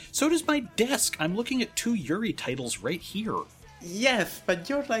fair. So does my desk. I'm looking at 2 Yuri titles right here. Yes, but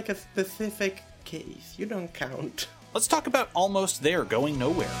you're like a specific case. You don't count. Let's talk about Almost There, Going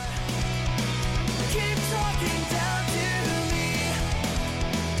Nowhere. Keep talking down to me.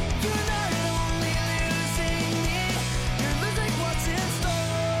 You're not only losing me, you're losing what's in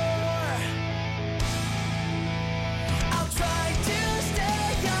store. I'll try to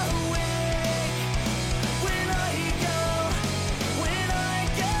stay awake when I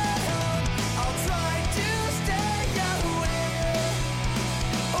get home. I'll try to stay awake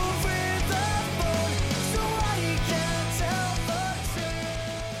over the phone so I can tell the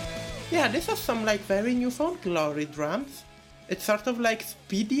truth. Yeah, this has some, like, very newfound glory drums. It's sort of, like,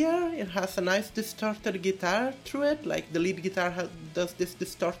 speedier. It has a nice distorted guitar through it. Like, the lead guitar does this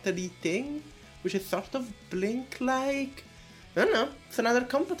distorted-y thing, which is sort of Blink-like. I don't know. It's another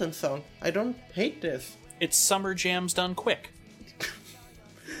competent song. I don't hate this. It's summer jams done quick.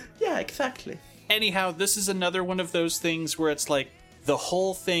 Yeah, exactly. Anyhow, this is another one of those things where it's like, the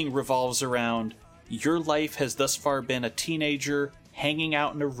whole thing revolves around, your life has thus far been a teenager hanging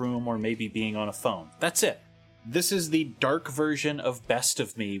out in a room or maybe being on a phone. That's it. This is the dark version of Best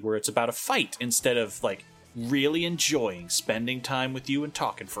of Me, where it's about a fight instead of, like, really enjoying spending time with you and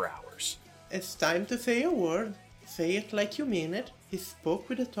talking for hours. It's time to say a word. Say it like you mean it. He spoke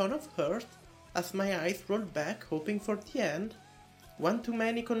with a tone of hurt, as my eyes rolled back, hoping for the end. One too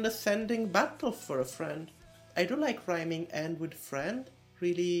many condescending battles for a friend. I do like rhyming end with friend.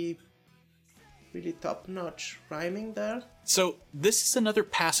 Really top-notch rhyming there. So, this is another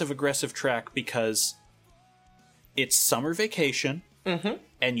passive-aggressive track because it's summer vacation,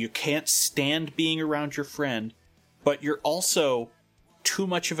 and you can't stand being around your friend, but you're also too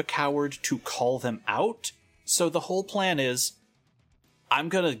much of a coward to call them out. So the whole plan is, I'm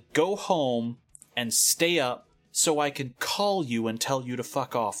gonna go home and stay up so I can call you and tell you to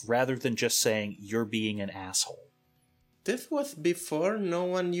fuck off, rather than just saying you're being an asshole. This was before no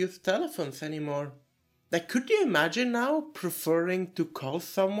one used telephones anymore. Like, could you imagine now preferring to call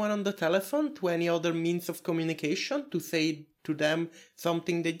someone on the telephone to any other means of communication to say to them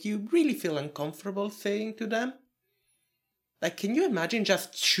something that you really feel uncomfortable saying to them? Like, can you imagine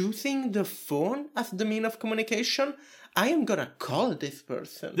just choosing the phone as the mean of communication? I am gonna call this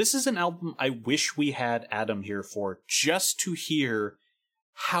person. This is an album I wish we had Adam here for, just to hear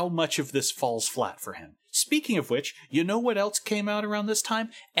how much of this falls flat for him. Speaking of which, you know what else came out around this time?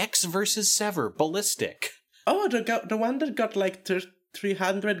 X vs. Sever, Ballistic. Oh, the one that got like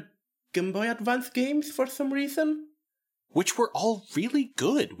 300 Game Boy Advance games for some reason? Which were all really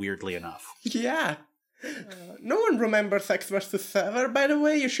good, weirdly enough. Yeah. No one remembers X vs. Sever, by the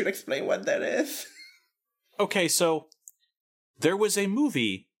way. You should explain what that is. Okay, so there was a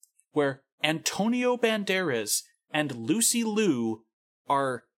movie where Antonio Banderas and Lucy Liu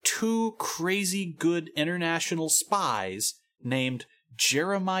are two crazy good international spies named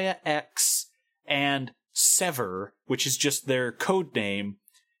Jeremiah X and Sever, which is just their code name,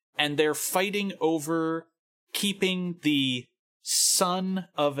 and they're fighting over keeping the son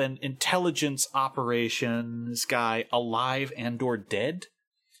of an intelligence operations guy alive and or dead.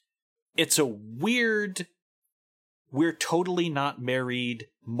 It's a weird, we're totally not married,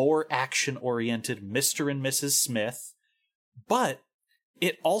 more action-oriented Mr. and Mrs. Smith, but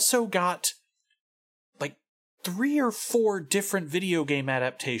it also got like 3 or 4 different video game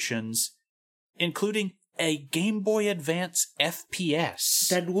adaptations, including a Game Boy Advance FPS.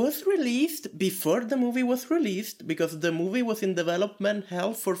 That was released before the movie was released, because the movie was in development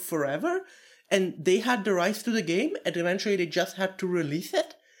hell for forever, and they had the rights to the game, and eventually they just had to release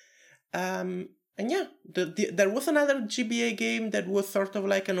it. And yeah, there was another GBA game that was sort of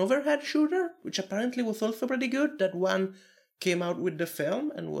like an overhead shooter, which apparently was also pretty good. That one came out with the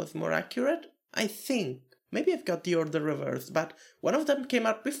film and was more accurate, I think. Maybe I've got the order reversed, but one of them came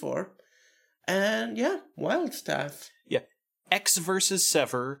out before. And yeah, wild stuff. Yeah. X vs.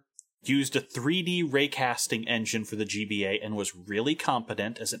 Sever used a 3D raycasting engine for the GBA and was really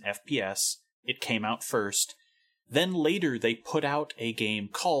competent as an FPS. It came out first. Then later they put out a game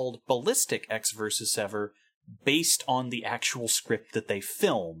called Ballistic X vs. Sever based on the actual script that they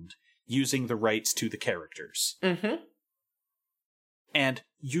filmed, using the rights to the characters. And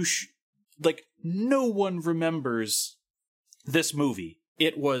no one remembers this movie.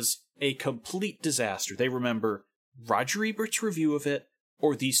 It was a complete disaster. They remember Roger Ebert's review of it,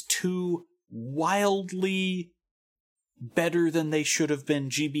 or these two wildly better than they should have been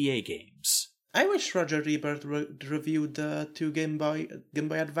GBA games. I wish Roger Ebert reviewed the 2 Game Boy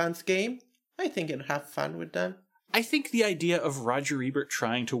Advance game. I think he'd have fun with them. I think the idea of Roger Ebert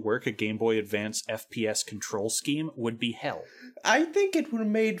trying to work a Game Boy Advance FPS control scheme would be hell. I think it would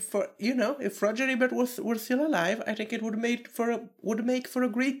made for, if Roger Ebert were still alive, I think it would make for a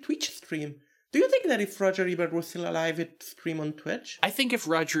great Twitch stream. Do you think that if Roger Ebert was still alive, it'd stream on Twitch? I think if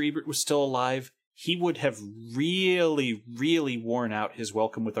Roger Ebert was still alive, he would have really, really worn out his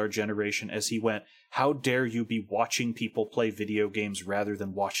welcome with our generation as he went, how dare you be watching people play video games rather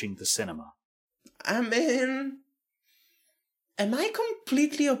than watching the cinema? I mean, am I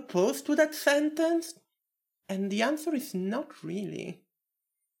completely opposed to that sentence? And the answer is not really.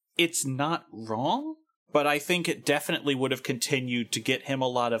 It's not wrong, but I think it definitely would have continued to get him a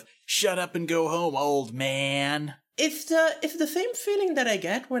lot of, shut up and go home, old man. It's the same feeling that I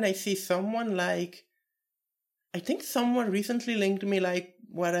get when I see someone like, I think someone recently linked me like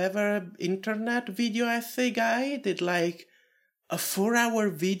whatever internet video essay guy did like a 4-hour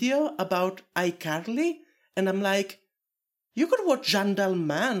video about iCarly, and I'm like, you could watch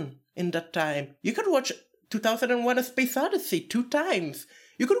Gentleman in that time. You could watch 2001: A Space Odyssey 2 times.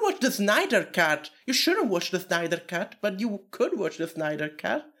 You could watch the Snyder Cut. You shouldn't watch the Snyder Cut, but you could watch the Snyder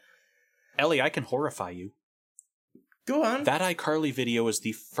Cut. Ellie, I can horrify you. Go on. That iCarly video is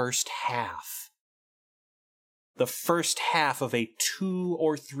the first half the first half of a 2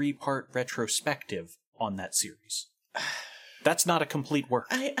 or 3 part retrospective on that series. That's not a complete work.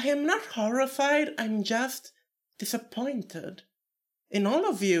 I am not horrified, I'm just disappointed in all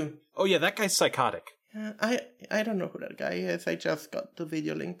of you. Oh yeah, that guy's psychotic. I don't know who that guy is. I just got the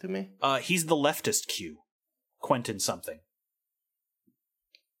video link to me. He's the leftist Q. Quentin something.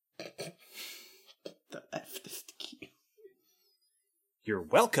 The leftist Q. You're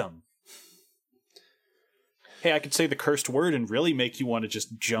welcome. Hey, I could say the cursed word and really make you want to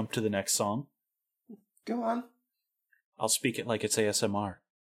just jump to the next song. Go on. I'll speak it like it's ASMR.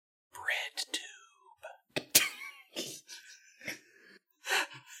 BreadTube.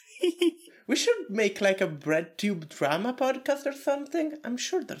 We should make like a BreadTube drama podcast or something. I'm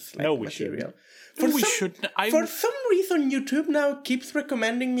sure there's like No, we material. shouldn't. We shouldn't. For some reason, YouTube now keeps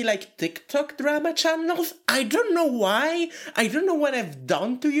recommending me like TikTok drama channels. I don't know why. I don't know what I've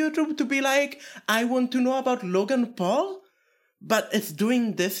done to YouTube to be like, I want to know about Logan Paul. But it's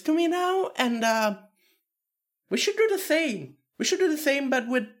doing this to me now, and we should do the same. We should do the same, but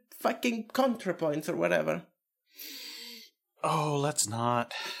with fucking ContraPoints or whatever. Oh, let's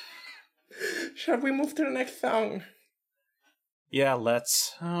not. Shall we move to the next song? Yeah,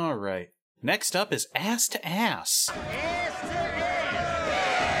 let's. All right. Next up is Ass to Ass.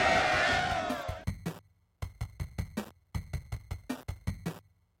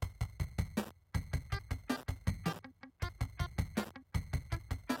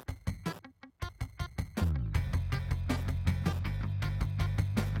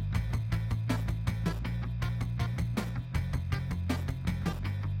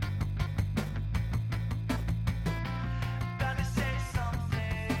 Gotta say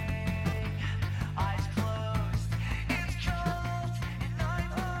something. Eyes closed. It's cold.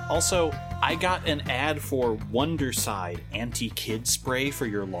 And I'm Also, I got an ad for Wonderside anti-kid spray for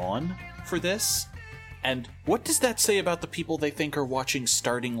your lawn for this. And what does that say about the people they think are watching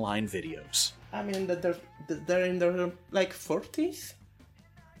starting line videos? I mean, that they're in their like 40s.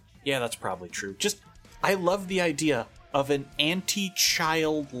 Yeah, that's probably true. Just, I love the idea of an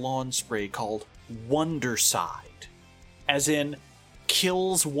anti-child lawn spray called Wonderside. As in,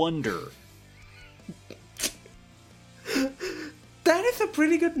 kills wonder. That is a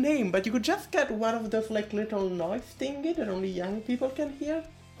pretty good name, but you could just get one of those like little noise thingy that only young people can hear.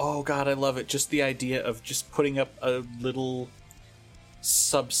 Oh god, I love it. Just the idea of just putting up a little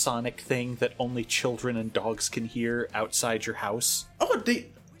subsonic thing that only children and dogs can hear outside your house. Oh,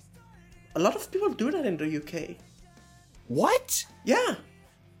 a lot of people do that in the UK. What? Yeah.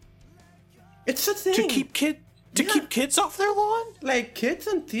 It's a thing. To keep kids off their lawn? Like kids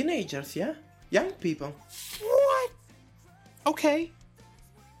and teenagers, yeah. Young people. What? Okay.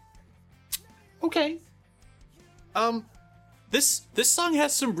 This song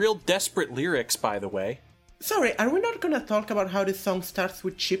has some real desperate lyrics, by the way. Sorry, are we not gonna talk about how this song starts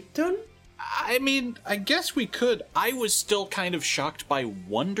with chiptune? I mean, I guess we could. I was still kind of shocked by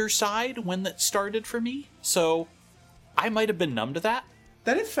Wonderside when that started for me, so I might have been numb to that.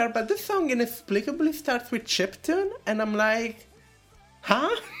 That is fair, but this song inexplicably starts with chiptune, and I'm like,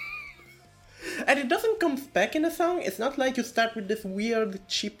 huh? And it doesn't come back in the song. It's not like you start with this weird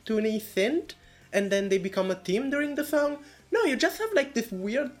chiptuney synth, and then they become a team during the song. No, you just have like this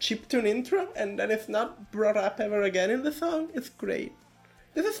weird chiptune intro, and then it's not brought up ever again in the song. It's great.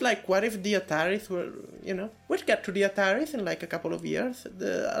 This is like, what if the Ataris were, we'll get to the Ataris in like a couple of years.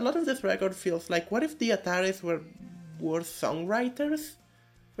 A lot of this record feels like, what if the Ataris were worse songwriters?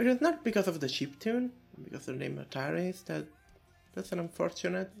 Which is not because of the chiptune, because of the name Ataris. That's an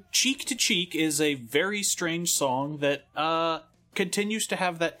unfortunate. Cheek to Cheek is a very strange song that continues to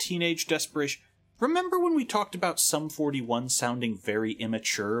have that teenage desperation. Remember when we talked about Sum 41 sounding very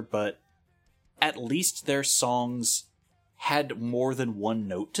immature, but at least their songs had more than one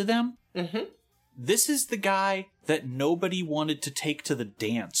note to them? Mm-hmm. This is the guy that nobody wanted to take to the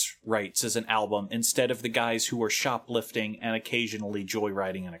dance writes as an album, instead of the guys who were shoplifting and occasionally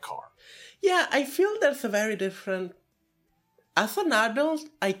joyriding in a car. Yeah, I feel there's a very different... As an adult,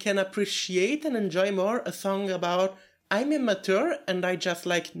 I can appreciate and enjoy more a song about I'm immature and I just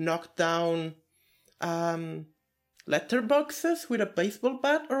like knock down letterboxes with a baseball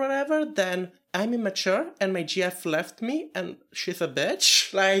bat or whatever than I'm immature and my GF left me and she's a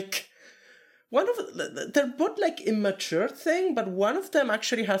bitch. Like, they're both like immature thing, but one of them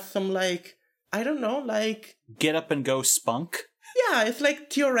actually has some like, I don't know, like... Get up and go spunk? Yeah, it's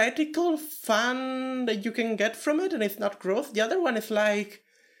like theoretical fun that you can get from it and it's not gross. The other one is like,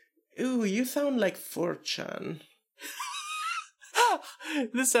 ooh, you sound like 4chan.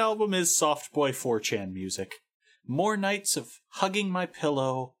 This album is soft boy 4chan music. More nights of hugging my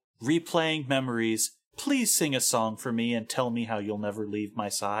pillow, replaying memories, please sing a song for me and tell me how you'll never leave my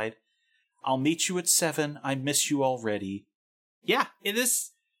side. I'll meet you at 7. I miss you already. Yeah,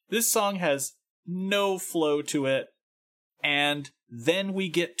 this song has no flow to it. And then we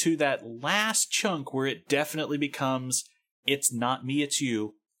get to that last chunk where it definitely becomes, it's not me, it's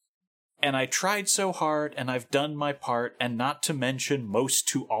you. And I tried so hard, and I've done my part, and not to mention most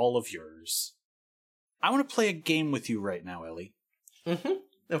to all of yours. I want to play a game with you right now, Ellie. Mm-hmm.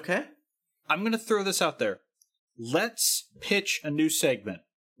 Okay. I'm going to throw this out there. Let's pitch a new segment.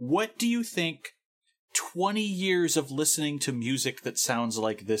 What do you think 20 years of listening to music that sounds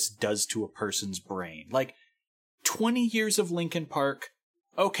like this does to a person's brain? Like, 20 years of Linkin Park,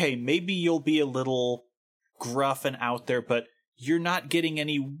 okay, maybe you'll be a little gruff and out there, but you're not getting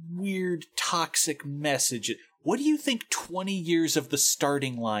any weird, toxic message. What do you think 20 years of The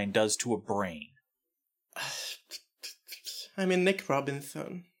Starting Line does to a brain? I mean, Nick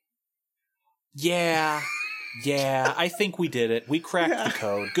Robinson. Yeah, I think we did it. We cracked the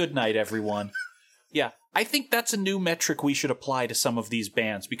code. Good night, everyone. Yeah, I think that's a new metric we should apply to some of these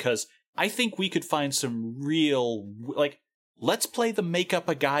bands, because I think we could find some real, like, let's play the Make Up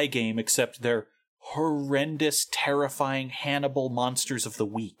a Guy game, except they're horrendous, terrifying Hannibal monsters of the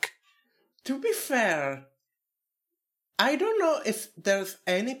week. To be fair, I don't know if there's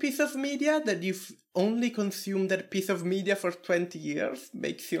any piece of media that you've only consumed that piece of media for 20 years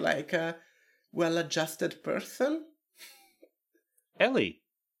makes you like a well-adjusted person. Ellie,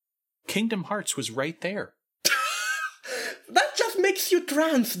 Kingdom Hearts was right there. That just makes you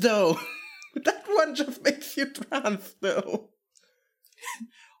trans, though. That one just makes you trans, though.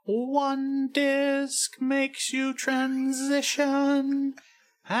 One disc makes you transition,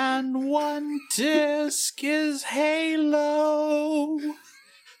 and one disc is Halo.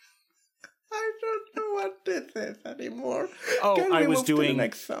 I don't know what this is anymore. Oh, Can we I was move to the doing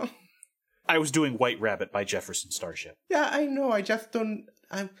next song? I was doing White Rabbit by Jefferson Starship. Yeah, I know. I just don't.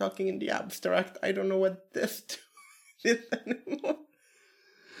 I'm talking in the abstract. I don't know what this is anymore.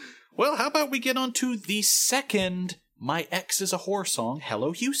 Well, how about we get on to the second My Ex is a Whore song,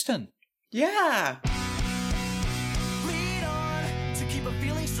 Hello Houston. Yeah. Lead on to keep a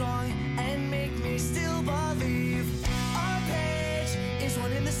feeling strong and make me still believe. Our page is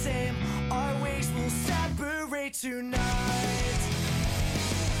one and the same. Our ways will separate tonight.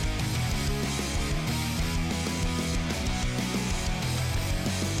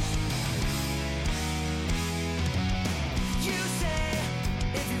 You say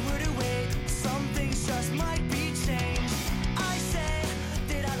if you were to wait, some things just might be changed. I say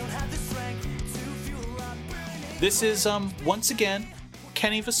that I don't have the strength to fuel up burning. This is, once again,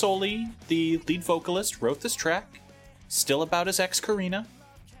 Kenny Vasoli, the lead vocalist, wrote this track. Still about his ex, Karina.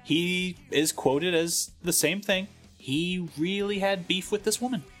 He is quoted as the same thing. He really had beef with this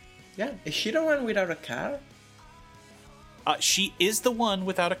woman. Yeah. Is she the one without a car? She is the one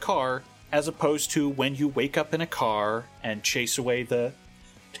without a car, as opposed to when you wake up in a car and chase away the...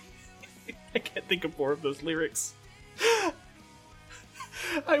 I can't think of more of those lyrics.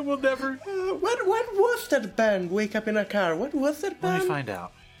 I will never... What was that band, Wake Up in a Car? What was that band? Let me find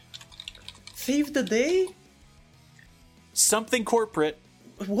out. Save the Day? Something corporate.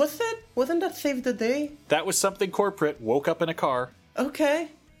 Was it? Wasn't that Save the Day? That was something corporate. Woke up in a car. Okay.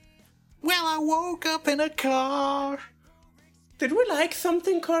 Well, I woke up in a car. Did we like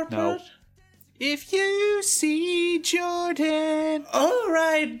something corporate? No. If you see Jordan. All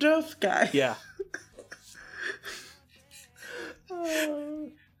right, those guys. Yeah.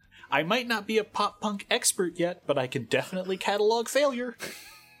 I might not be a pop punk expert yet, but I can definitely catalog failure.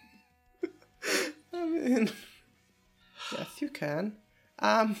 I mean, yes, you can.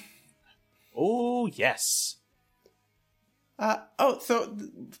 Oh, yes.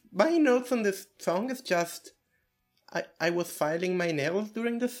 My notes on this song is just, I was filing my nails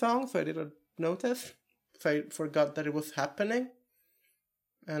during the song, so I didn't notice. So I forgot that it was happening.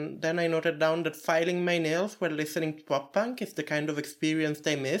 And then I noted down that filing my nails while listening to pop punk is the kind of experience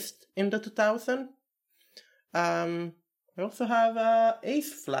I missed in the 2000s. I also have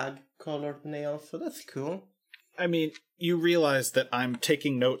Ace Flag colored nails, so that's cool. I mean, you realize that I'm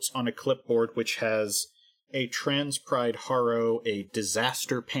taking notes on a clipboard which has a Trans Pride Haro, a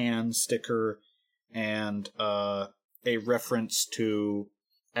Disaster Pan sticker, and a reference to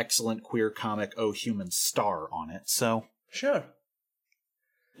excellent queer comic Oh Human Star on it, so... Sure.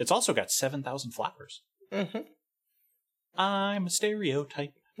 It's also got 7,000 flowers. Mm-hmm. I'm a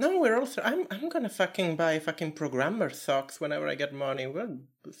stereotype. No, we're also... I'm gonna fucking buy fucking programmer socks whenever I get money. Well,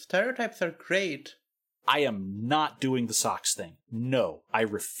 stereotypes are great. I am not doing the socks thing. No, I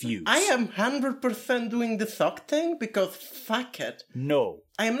refuse. I am 100% doing the sock thing because fuck it. No.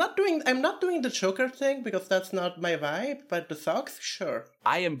 I'm not doing the choker thing because that's not my vibe, but the socks, sure.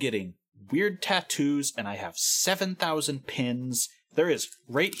 I am getting weird tattoos and I have 7,000 pins. There is,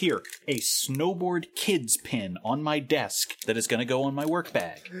 right here, a Snowboard Kids pin on my desk that is going to go on my work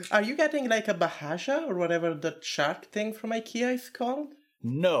bag. Are you getting like a Bahaja or whatever the shark thing from IKEA is called?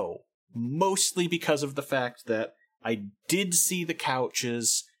 No. Mostly because of the fact that I did see the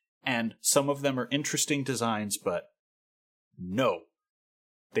couches, and some of them are interesting designs, but no.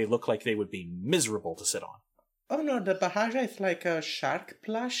 They look like they would be miserable to sit on. Oh no, the Bahaja is like a shark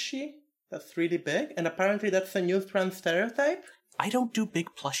plushie that's really big, and apparently that's a new trans stereotype. I don't do big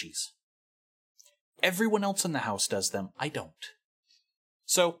plushies. Everyone else in the house does them. I don't.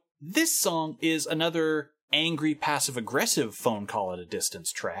 So, this song is another angry passive-aggressive phone call at a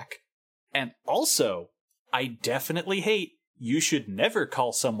distance track. And also, I definitely hate you should never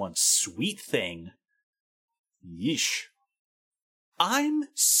call someone sweet thing. Yeesh. I'm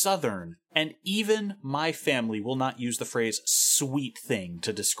Southern, and even my family will not use the phrase sweet thing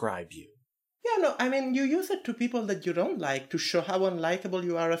to describe you. Yeah, no, I mean, you use it to people that you don't like to show how unlikable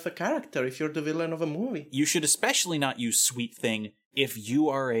you are as a character if you're the villain of a movie. You should especially not use sweet thing if you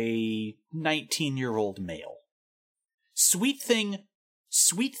are a 19-year-old male. Sweet thing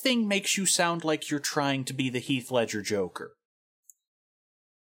makes you sound like you're trying to be the Heath Ledger Joker.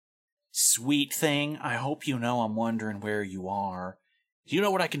 Sweet thing, I hope you know I'm wondering where you are. Do you know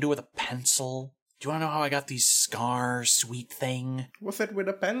what I can do with a pencil? Do you want to know how I got these scars, sweet thing? Was it with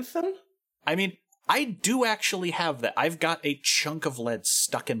a pencil? I mean, I do actually have that. I've got a chunk of lead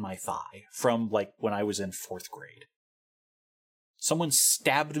stuck in my thigh from, like, when I was in 4th grade. Someone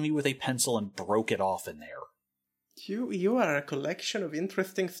stabbed me with a pencil and broke it off in there. You are a collection of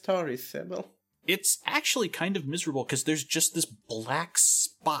interesting stories, Sybil. It's actually kind of miserable because there's just this black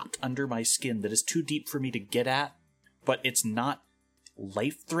spot under my skin that is too deep for me to get at, but it's not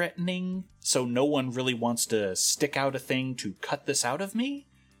life-threatening, so no one really wants to stick out a thing to cut this out of me.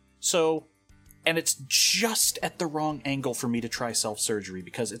 So, and it's just at the wrong angle for me to try self-surgery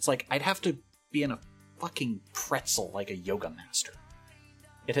because it's like I'd have to be in a fucking pretzel like a yoga master.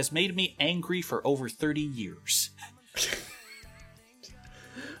 It has made me angry for over 30 years.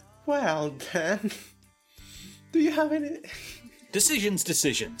 Well, then, do you have any... Decisions.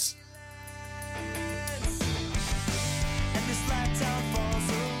 And this lifetime falls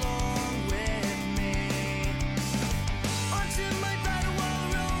along with me onto my bed while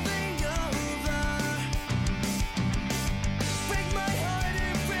rolling over. Break my heart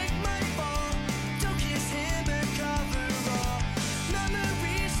and break my fall. Don't kiss him and cover all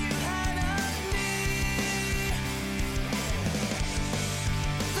memories you had of me.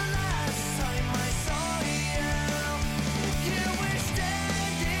 The last time I saw you were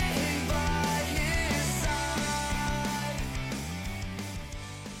standing by his side.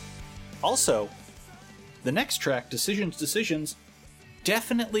 Also, the next track, Decisions,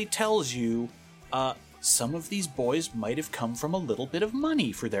 definitely tells you some of these boys might have come from a little bit of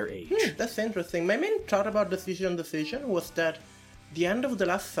money for their age. That's interesting. My main thought about Decision was that the end of the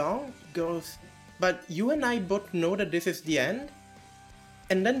last song goes, but you and I both know that this is the end,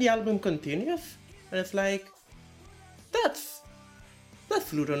 and then the album continues, and it's like, that's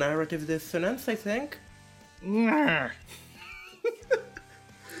ludonarrative dissonance, I think. You're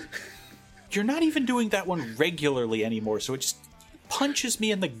not even doing that one regularly anymore, so it just punches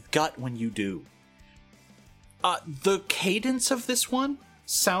me in the gut when you do. The cadence of this one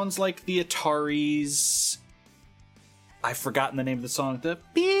sounds like the Ataris... I've forgotten the name of the song. The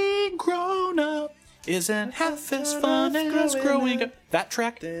being grown up isn't half as fun as growing up. That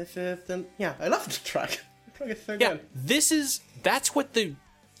track? This is the... Yeah, I love the track. The track is so Yeah, good. that's what the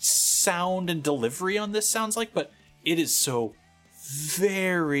sound and delivery on this sounds like, but it is so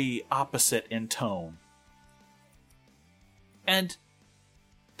very opposite in tone. And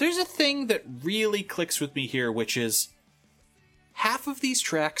there's a thing that really clicks with me here, which is half of these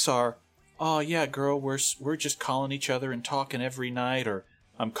tracks are, oh yeah, girl, we're just calling each other and talking every night, or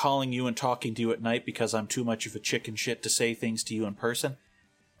I'm calling you and talking to you at night because I'm too much of a chicken shit to say things to you in person.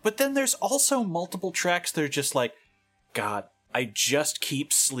 But then there's also multiple tracks that are just like, God, I just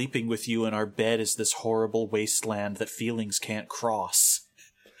keep sleeping with you and our bed is this horrible wasteland that feelings can't cross.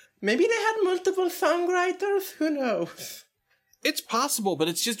 Maybe they had multiple songwriters? Who knows? It's possible, but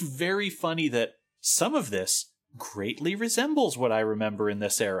it's just very funny that some of this greatly resembles what I remember in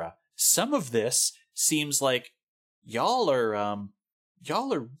this era. Some of this seems like y'all are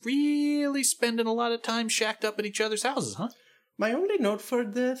really spending a lot of time shacked up at each other's houses, huh? My only note for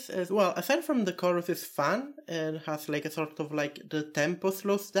this is, well, aside from the chorus is fun, it has like a sort of like the tempo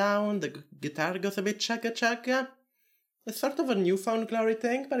slows down, the guitar goes a bit chugga-chugga. It's sort of a newfound glory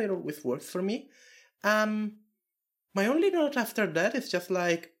thing, but it always works for me. My only note after that is just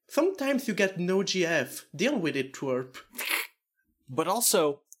like, sometimes you get no GF. Deal with it, twerp. But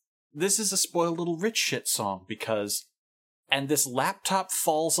also, this is a spoiled little rich shit song because... And this laptop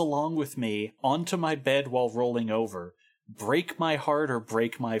falls along with me onto my bed while rolling over. Break my heart or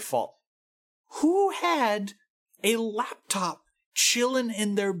break my fall. Who had a laptop chilling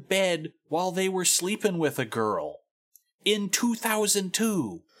in their bed while they were sleeping with a girl in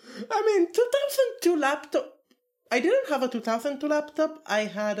 2002? I mean, 2002 laptop... I didn't have a 2002 laptop. I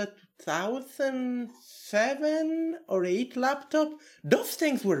had a 2007 or 8 laptop. Those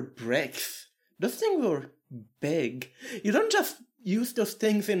things were bricks. Those things were big. You don't just use those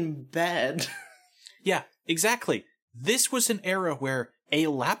things in bed. Yeah, exactly. This was an era where a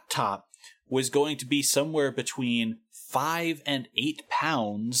laptop was going to be somewhere between 5 and 8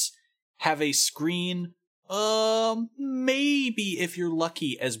 pounds, have a screen, maybe if you're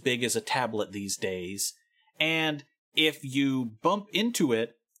lucky, as big as a tablet these days. And if you bump into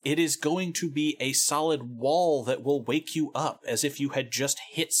it, it is going to be a solid wall that will wake you up as if you had just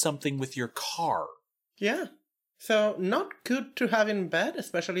hit something with your car. Yeah. So, not good to have in bed,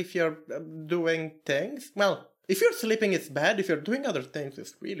 especially if you're doing things. Well, if you're sleeping, it's bad. If you're doing other things,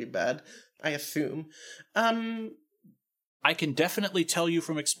 it's really bad, I assume. I can definitely tell you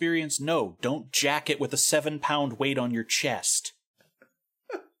from experience, no, don't jack it with a 7-pound weight on your chest.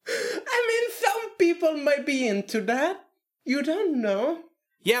 I mean, some people might be into that. You don't know.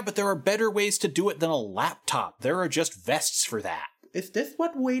 Yeah, but there are better ways to do it than a laptop. There are just vests for that. Is this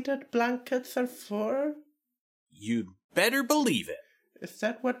what weighted blankets are for? You'd better believe it. Is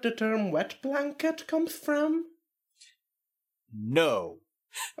that what the term wet blanket comes from? No.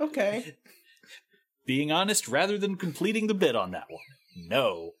 Okay. Being honest rather than completing the bit on that one.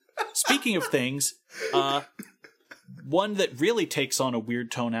 No. Speaking of things, one that really takes on a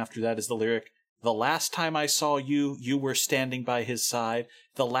weird tone after that is the lyric, "The last time I saw you, you were standing by his side.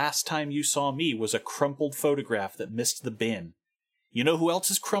 The last time you saw me was a crumpled photograph that missed the bin." You know who else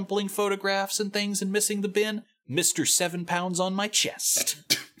is crumpling photographs and things and missing the bin? Mr. 7 pounds on my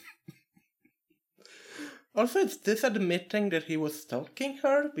chest. Also, is this admitting that he was stalking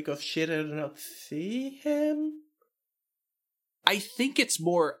her because she did not see him? I think it's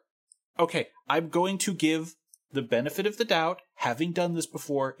more... Okay, I'm going to give the benefit of the doubt. Having done this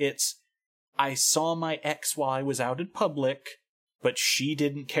before, it's... I saw my ex while I was out in public, but she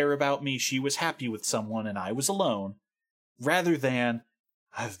didn't care about me. She was happy with someone and I was alone. Rather than,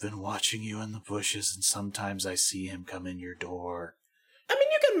 I've been watching you in the bushes and sometimes I see him come in your door. I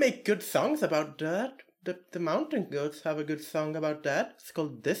mean, you can make good songs about that. The Mountain Goats have a good song about that. It's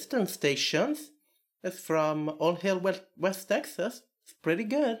called Distance Stations. It's from All Hill, West Texas. It's pretty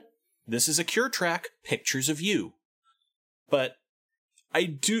good. This is a Cure track, Pictures of You. But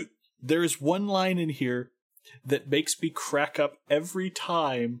there's one line in here that makes me crack up every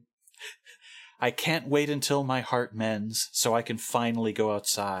time. I can't wait until my heart mends so I can finally go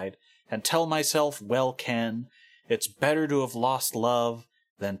outside and tell myself, well, Ken, it's better to have lost love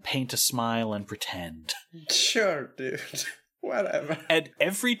than paint a smile and pretend. Sure, dude. Whatever. And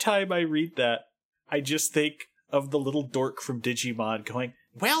every time I read that, I just think of the little dork from Digimon going,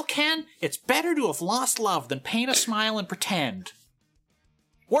 well, Ken, it's better to have lost love than paint a smile and pretend.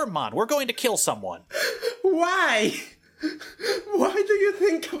 Wormmon, we're going to kill someone. Why? Why do you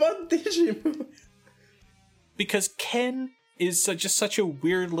think about Digimon? Because Ken is just such a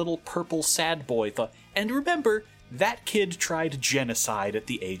weird little purple sad boy. And remember, that kid tried genocide at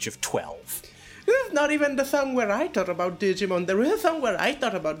the age of 12. This is not even the song where I thought about Digimon. There is a song where I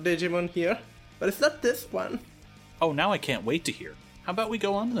thought about Digimon here, but it's not this one. Oh, now I can't wait to hear. How about we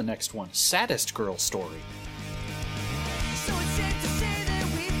go on to the next one? Saddest Girl Story. So it's safe to say that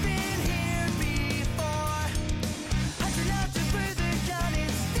we've been here before. I turn out to further gun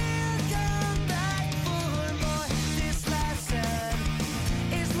and still come back for more. This lesson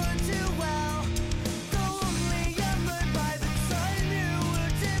is learned too well, though only unlearned by the time your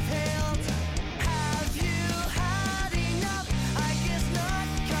wounds have healed. Have you had enough? I guess not,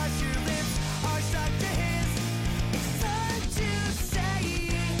 'cause your lips are stuck to his. It's hard to say,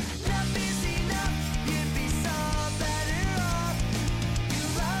 enough is enough. You'd be so better off. You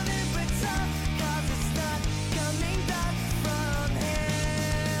love him but tough, 'cause it's not coming back from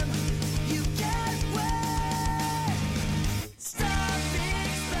him. You get wet. Stop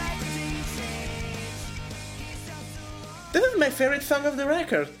expecting change. He's just a long This is my favorite song of the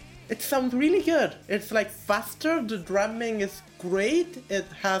record. it sounds really good. It's like faster, the drumming is great, it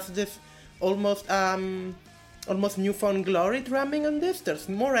has this almost newfound glory drumming on this, there's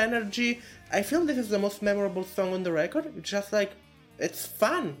more energy. I feel this is the most memorable song on the record. It's just like, it's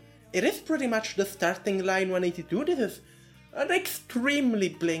fun. It is pretty much the starting line 182. This is an extremely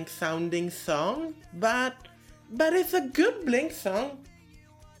Blink sounding song, but it's a good Blink song.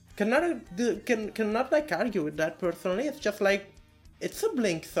 Cannot like argue with that personally. It's just like, it's a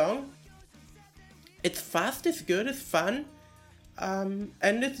Blink song. It's fast, it's good, it's fun, and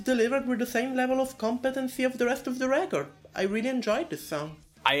it's delivered with the same level of competency of the rest of the record. I really enjoyed this song.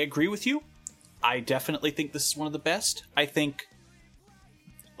 I agree with you. I definitely think this is one of the best. I think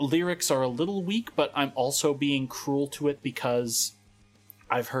lyrics are a little weak, but I'm also being cruel to it because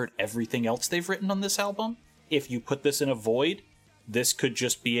I've heard everything else they've written on this album. If you put this in a void, this could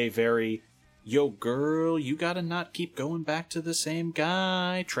just be a very, yo girl, you gotta not keep going back to the same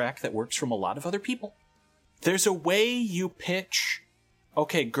guy track that works from a lot of other people. There's a way you pitch,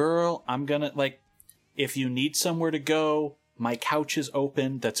 okay girl, I'm gonna, like, if you need somewhere to go, my couch is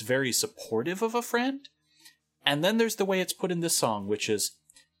open, that's very supportive of a friend. And then there's the way it's put in this song, which is,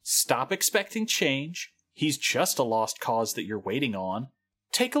 stop expecting change, he's just a lost cause that you're waiting on.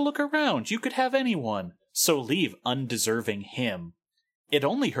 Take a look around, you could have anyone, so leave undeserving him. It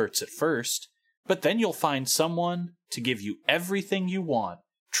only hurts at first, but then you'll find someone to give you everything you want.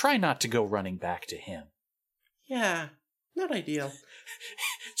 Try not to go running back to him. Yeah, not ideal.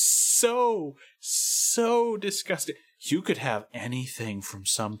 So disgusting. You could have anything from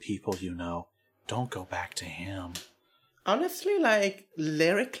some people, you know. Don't go back to him. Honestly, like,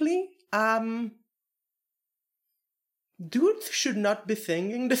 lyrically, dudes should not be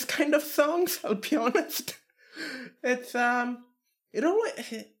singing this kind of songs, I'll be honest. It's, it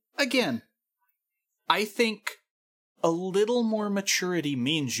always... Again, I think a little more maturity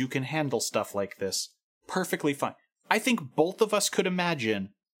means you can handle stuff like this perfectly fine. I think both of us could imagine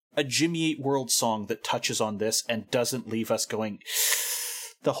a Jimmy Eat World song that touches on this and doesn't leave us going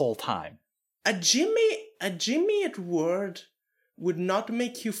the whole time. A Jimmy Eat World would not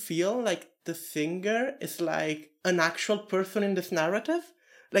make you feel like the singer is like an actual person in this narrative.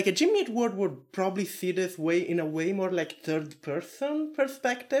 Like a Jimmy Eat World would probably see this in a way more like third person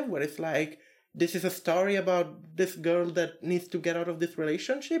perspective, where it's like, this is a story about this girl that needs to get out of this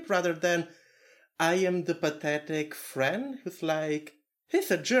relationship, rather than I am the pathetic friend who's like, he's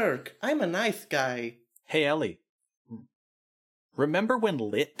a jerk, I'm a nice guy. Hey, Ellie. Remember when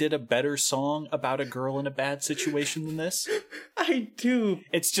Lit did a better song about a girl in a bad situation than this? I do.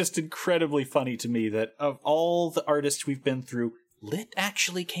 It's just incredibly funny to me that of all the artists we've been through, Lit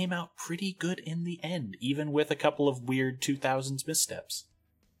actually came out pretty good in the end, even with a couple of weird 2000s missteps.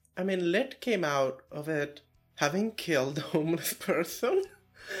 I mean, Lit came out of it having killed a homeless person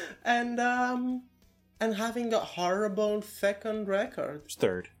and having a horrible second record.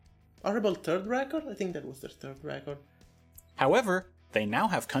 Third. Horrible third record? I think that was their third record. However, they now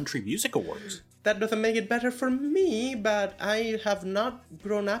have country music awards. That doesn't make it better for me, but I have not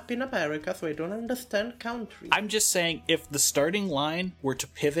grown up in America, so I don't understand country. I'm just saying, if the starting line were to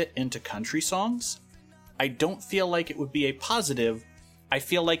pivot into country songs, I don't feel like it would be a positive. I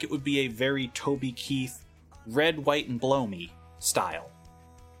feel like it would be a very Toby Keith, red, white, and blow me style.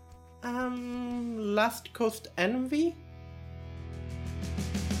 Last Coast Envy?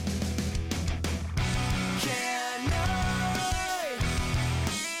 Can I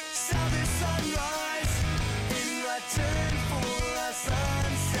sell this sunrise in return for a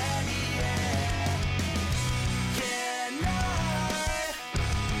sunset? Yeah. Can I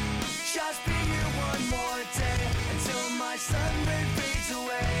just be here one more day until my sunburn fades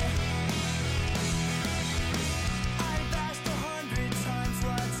away? I've asked 100 times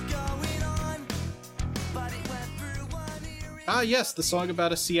what's going on, but it went through one ear. Ah, yes, the song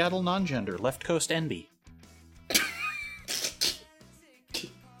about a Seattle non-gender, Left Coast Envy.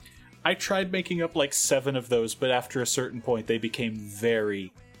 I tried making up like 7 of those, but after a certain point they became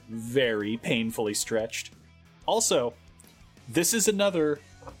very, very painfully stretched. Also, this is another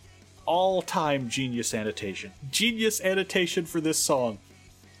all-time genius annotation. Genius annotation for this song.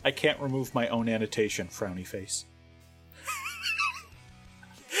 I can't remove my own annotation, frowny face.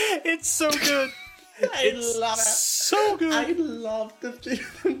 It's so good. I love it. So good. I love the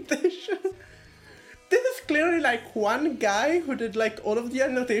presentation. This is clearly like one guy who did like all of the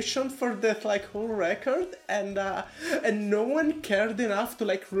annotations for this like whole record, and no one cared enough to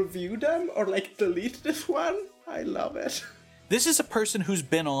like review them or like delete this one. I love it. This is a person who's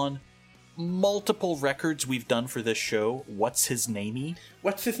been on multiple records we've done for this show. What's his namey?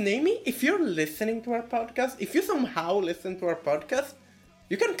 What's his name? If you're listening to our podcast, if you somehow listen to our podcast,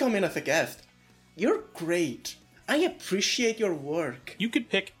 You can come in as a guest. You're great. I appreciate your work. You could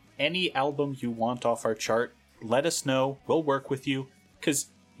pick any album you want off our chart. Let us know. We'll work with you. Because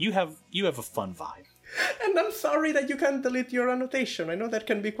you have a fun vibe. And I'm sorry that you can't delete your annotation. I know that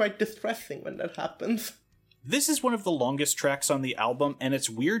can be quite distressing when that happens. This is one of the longest tracks on the album, and it's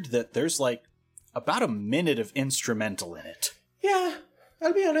weird that there's like about a minute of instrumental in it. Yeah,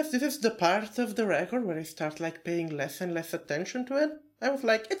 I'll be honest, this is the part of the record where I start like paying less and less attention to it. I was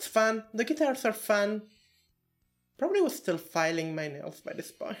like, it's fun, the guitars are fun. Probably was still filing my nails by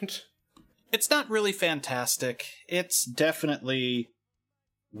this point. It's not really fantastic. It's definitely...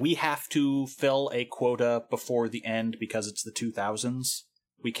 We have to fill a quota before the end because it's the 2000s.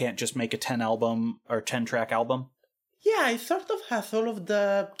 We can't just make a 10-track album. Yeah, it sort of has all of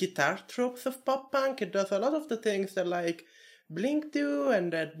the guitar tropes of pop punk. It does a lot of the things that like Blink do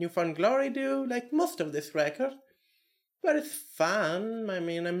and that New Found Glory do, like most of this record. But it's fun. I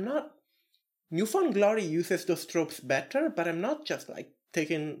mean, I'm not... New Found Glory uses those tropes better, but I'm not just like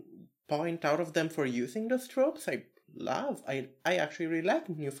taking point out of them for using those tropes. I actually really like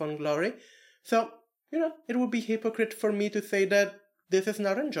New Found Glory. So, it would be hypocrite for me to say that this is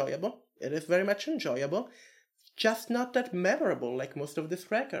not enjoyable. It is very much enjoyable. Just not that memorable like most of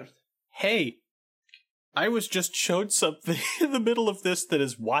this record. Hey, I was just showed something in the middle of this that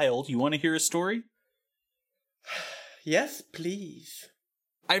is wild. You want to hear a story? Yes, please.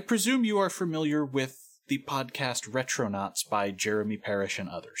 I presume you are familiar with the podcast Retronauts by Jeremy Parrish and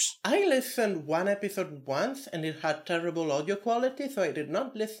others. I listened one episode once and it had terrible audio quality, so I did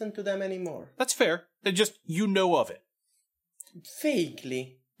not listen to them anymore. That's fair. They just, you know of it.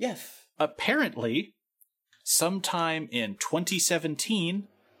 Vaguely, yes. Apparently, sometime in 2017,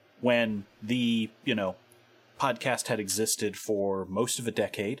 when the, podcast had existed for most of a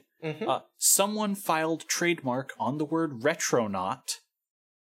decade, someone filed trademark on the word Retronaut,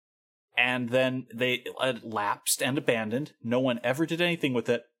 and then they lapsed and abandoned. No one ever did anything with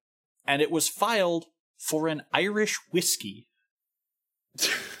it, and it was filed for an Irish whiskey.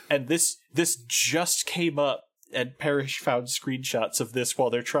 And this just came up, and Parrish found screenshots of this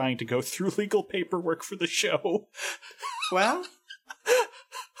while they're trying to go through legal paperwork for the show. Well,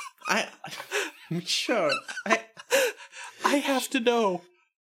 I'm sure. I have to know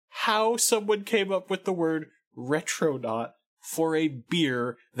how someone came up with the word Retronaut for a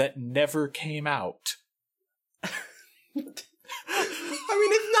beer that never came out. I mean,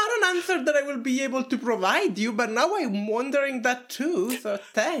 it's not an answer that I will be able to provide you, but now I'm wondering that too, so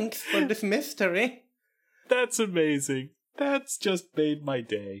thanks for this mystery. That's amazing. That's just made my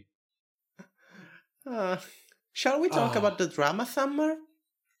day. Shall we talk about the drama summer?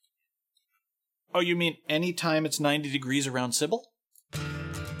 Oh, you mean anytime it's 90 degrees around Sybil?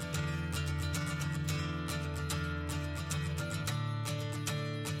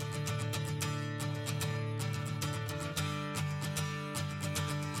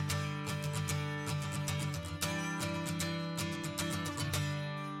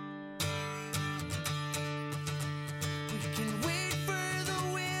 We can wait for the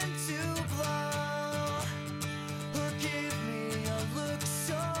wind to blow, or give me a look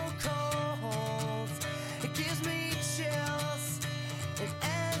so cold. It gives me chills. It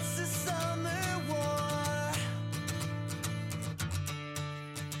ends the summer war.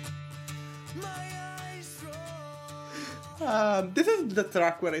 My eyes roll. This is the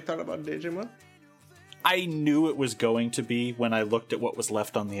track where I thought about Digimon. I knew it was going to be when I looked at what was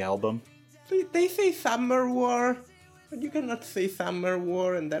left on the album. They say Summer War, but you cannot say Summer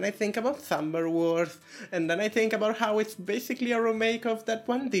War, and then I think about Summer Wars, and then I think about how it's basically a remake of that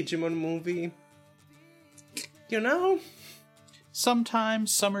one Digimon movie.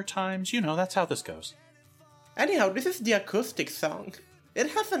 Sometimes, summertimes, that's how this goes. Anyhow, this is the acoustic song. It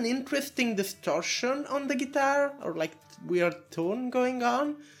has an interesting distortion on the guitar, or like weird tone going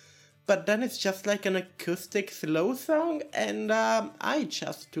on, but then it's just like an acoustic slow song, and I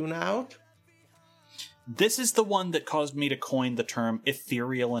just tune out. This is the one that caused me to coin the term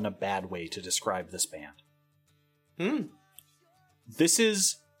ethereal in a bad way to describe this band. This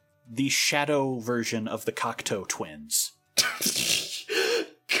is the shadow version of the Cocteau Twins.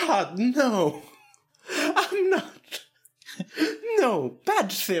 God, no. I'm not. No,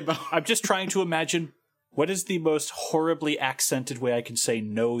 bad Sybil. I'm just trying to imagine what is the most horribly accented way I can say,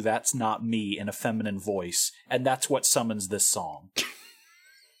 no, that's not me, in a feminine voice, and that's what summons this song.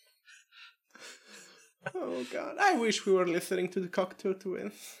 Oh god, I wish we were listening to the Cocteau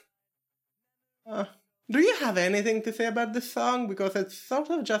Twins. Do you have anything to say about this song? Because it's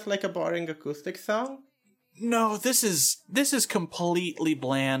sort of just like a boring acoustic song. No, this is completely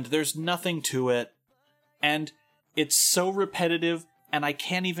bland. There's nothing to it. And it's so repetitive, and I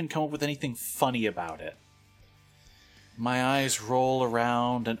can't even come up with anything funny about it. My eyes roll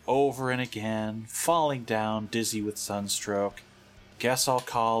around and over and again, falling down, dizzy with sunstroke. Guess I'll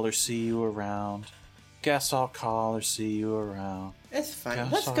call or see you around. Guess I'll call or see you around. It's fine.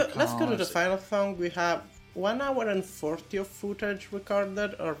 Guess Let's go to the I'll final song. We have 1 hour and 40 of footage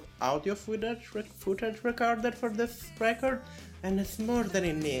recorded, or audio footage recorded for this record, and it's more than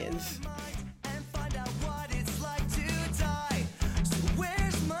it needs. and find out what it's like to die. So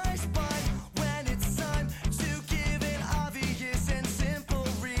where's my spine when it's time to give an obvious and simple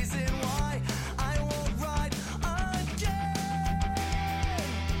reason why I won't ride again?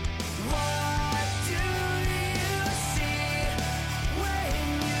 What do you see when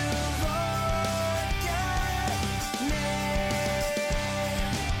you look at me?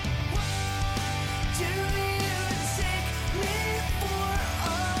 Do you take me for a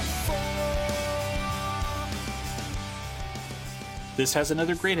fool? This has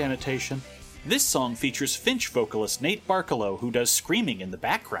another great annotation. This song features Finch vocalist Nate Barkalow, who does screaming in the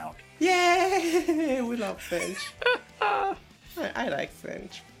background. Yay! We love Finch. I like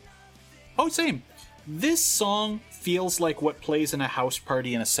Finch. Oh, same. This song feels like what plays in a house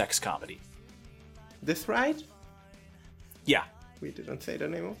party in a sex comedy. This right? Yeah. We didn't say the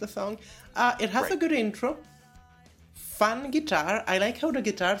name of the song. It has a Right. good intro. Fun guitar. I like how the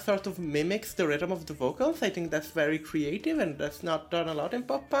guitar sort of mimics the rhythm of the vocals. I think that's very creative, and that's not done a lot in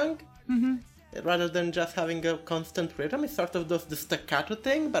pop punk. Mm-hmm. Rather than just having a constant rhythm, it sort of does the staccato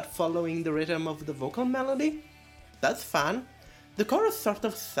thing, but following the rhythm of the vocal melody. That's fun. The chorus sort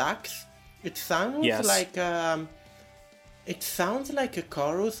of sucks. It sounds Yes. like it sounds like a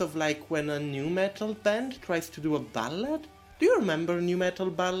chorus of like when a new metal band tries to do a ballad. Do you remember new metal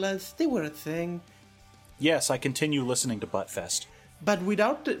ballads? They were a thing. Yes, I continue listening to Buttfest. But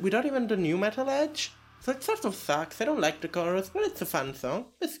without even the new metal edge. So it sort of sucks. I don't like the chorus, but it's a fun song.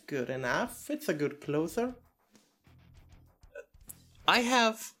 It's good enough. It's a good closer. I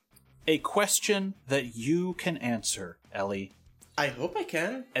have a question that you can answer, Ellie. I hope I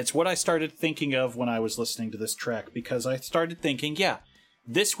can. It's what I started thinking of when I was listening to this track, because I started thinking, yeah,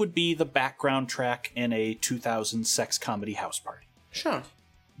 this would be the background track in a 2000 sex comedy house party. Sure.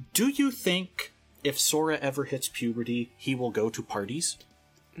 Do you think if Sora ever hits puberty, he will go to parties?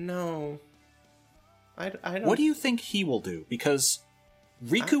 No. I don't... What do you think he will do? Because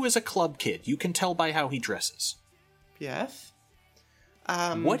Riku is a club kid. You can tell by how he dresses. Yes?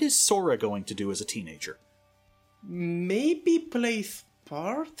 What is Sora going to do as a teenager? Maybe play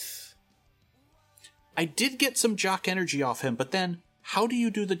sports? I did get some jock energy off him, but then how do you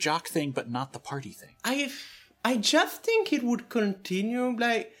do the jock thing but not the party thing? I just think it would continue,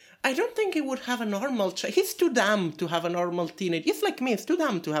 like... I don't think he would have a normal... He's too dumb to have a normal teenage... He's like me, he's too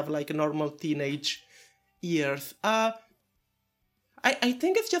dumb to have, like, a normal teenage years. I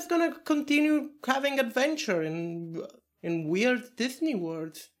think it's just gonna continue having adventure in weird Disney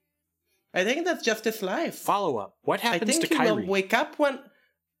worlds. I think that's just his life. Follow up. What I happens think to he Kyrie? will wake up one...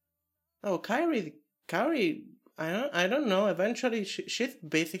 Oh, Kyrie... I don't know. Eventually, she's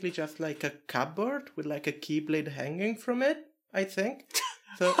basically just like a cupboard with like a keyblade hanging from it, I think.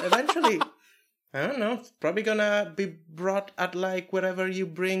 So eventually, I don't know, it's probably gonna be brought at like wherever you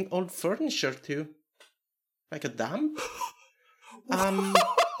bring old furniture to. Like a dump?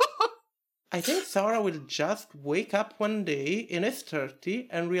 I think Sora will just wake up one day in his 30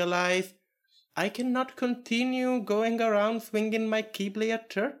 and realize, I cannot continue going around swinging my Keyblade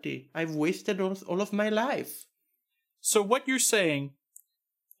at 30. I've wasted all of my life. So what you're saying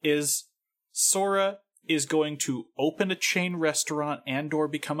is Sora is going to open a chain restaurant and or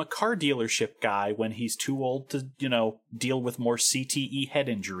become a car dealership guy when he's too old to, deal with more CTE head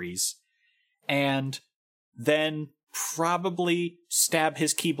injuries. And then probably stab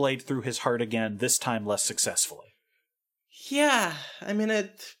his Keyblade through his heart again, this time less successfully. Yeah, I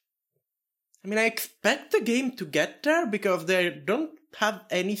expect the game to get there because they don't have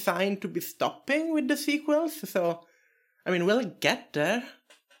any sign to be stopping with the sequels, so, we'll get there.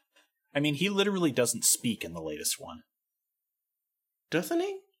 He literally doesn't speak in the latest one. Doesn't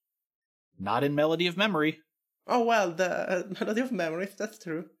he? Not in Melody of Memory. Oh, well, the Melody of Memories, that's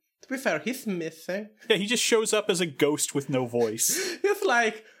true. To be fair, he's missing. Yeah, he just shows up as a ghost with no voice. It's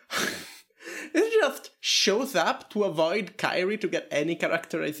like... it just shows up to avoid Kyrie to get any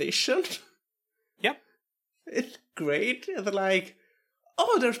characterization. Yep. It's great. It's like,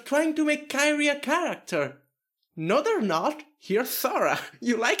 oh, they're trying to make Kyrie a character. No, they're not. Here's Sora.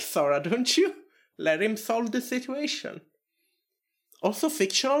 You like Sora, don't you? Let him solve the situation. Also,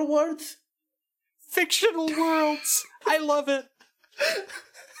 fictional words? Fictional worlds! I love it!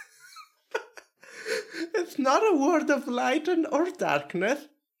 it's not a word of light or darkness.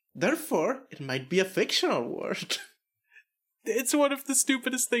 Therefore, it might be a fictional word. It's one of the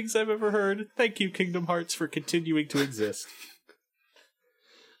stupidest things I've ever heard. Thank you, Kingdom Hearts, for continuing to exist.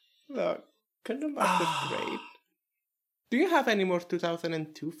 Look, Kingdom Hearts is great. Do you have any more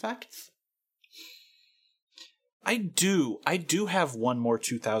 2002 facts? I do. I do have one more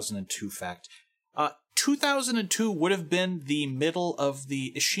 2002 fact. 2002 would have been the middle of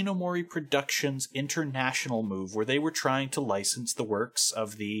the Ishinomori Productions international move, where they were trying to license the works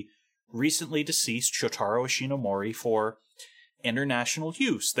of the recently deceased Shotaro Ishinomori for international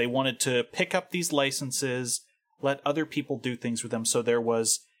use. They wanted to pick up these licenses, let other people do things with them, so there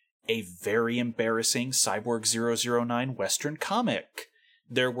was a very embarrassing Cyborg 009 Western comic.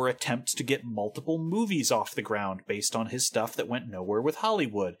 There were attempts to get multiple movies off the ground based on his stuff that went nowhere with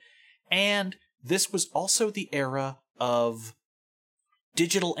Hollywood. And this was also the era of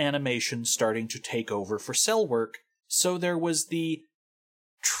digital animation starting to take over for cell work, so there was the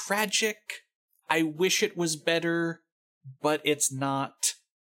tragic, I wish it was better, but it's not,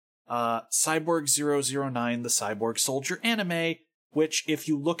 Cyborg 009, the Cyborg Soldier anime, which, if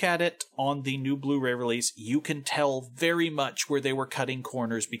you look at it on the new Blu-ray release, you can tell very much where they were cutting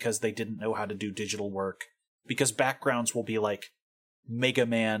corners because they didn't know how to do digital work. Because backgrounds will be like Mega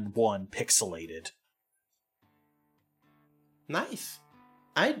Man 1 pixelated. Nice.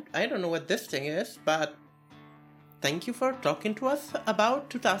 I don't know what this thing is, but thank you for talking to us about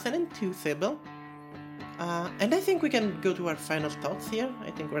 2002, Sybil. And I think we can go to our final thoughts here.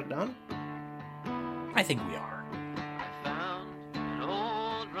 I think we're done. I think we are. I found an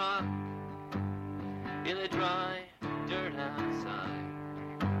old rock in the dry dirt outside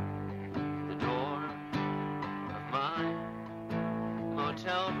the door of my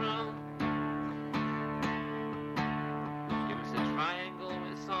motel room. It was a triangle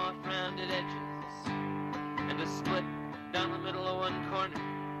with soft rounded edges and a split down the middle of one corner.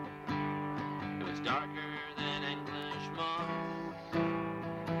 It was darker than English moss,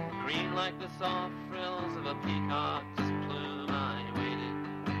 green like the soft frills of a peacock's plume. I waited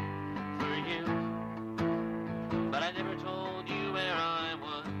for you, but I never told you where I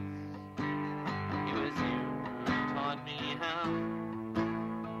was. It was you who taught me how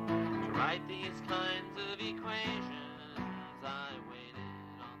to write these kinds of equations. I waited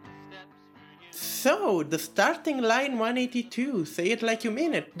on the steps for you. So, the starting line 182, say it like you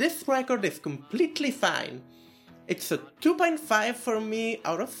mean it. This record is completely fine. It's a 2.5 for me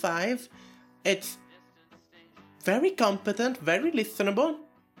out of 5. It's very competent, very listenable,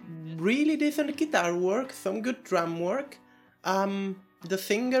 really decent guitar work, some good drum work. The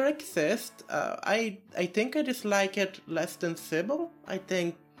singer exists. I think I dislike it less than Sybil. I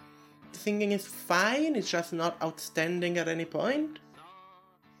think the singing is fine, it's just not outstanding at any point.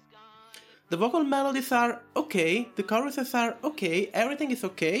 The vocal melodies are okay, the choruses are okay, everything is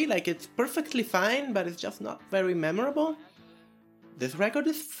okay, like it's perfectly fine, but it's just not very memorable. This record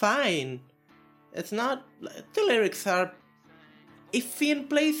is fine. It's not, the lyrics are iffy in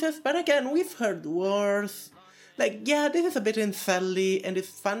places, but again, we've heard worse. Like, yeah, this is a bit incelly and it's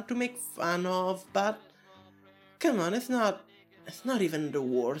fun to make fun of, but come on, it's not even the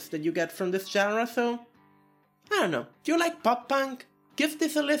worst that you get from this genre, so I don't know. Do you like pop punk? Give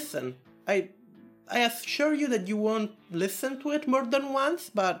this a listen. I assure you that you won't listen to it more than once,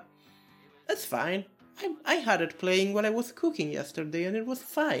 but that's fine. I had it playing while I was cooking yesterday and it was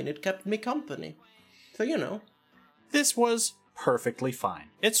fine. It kept me company. So, you know. This was perfectly fine.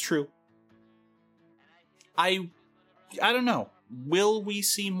 It's true. I don't know. Will we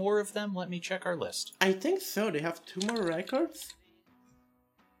see more of them? Let me check our list. I think so. They have 2 more records.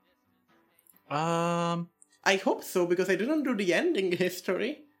 I hope so, because I didn't do the ending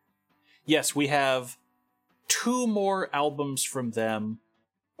history. Yes, we have 2 more albums from them.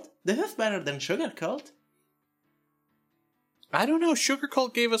 This is better than Sugar Cult. I don't know, Sugar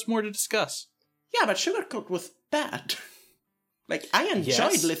Cult gave us more to discuss. Yeah, but Sugar Cult was bad. Like, I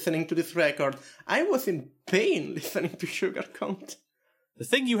enjoyed listening to this record. I was in pain listening to Sugar Cult. The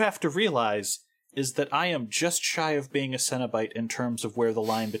thing you have to realize is that I am just shy of being a Cenobite in terms of where the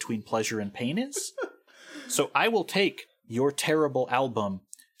line between pleasure and pain is. So I will take your terrible album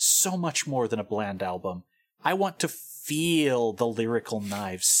so much more than a bland album. I want to feel the lyrical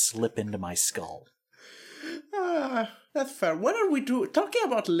knives slip into my skull. That's fair. What are we talking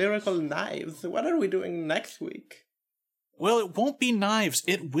about lyrical knives? What are we doing next week? Well, it won't be knives.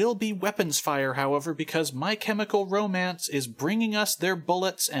 It will be weapons fire, however, because My Chemical Romance is bringing us their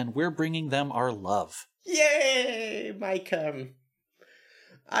bullets and we're bringing them our love. Yay, MyChem.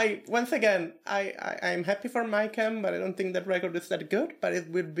 I'm happy for MyChem, but I don't think that record is that good, but it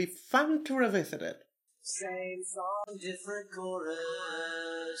would be fun to revisit it. Same song, different chorus.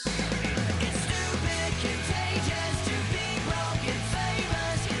 It's stupid, contagious to be broken,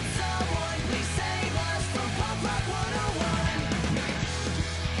 famous. Can someone please save us from Pop Rock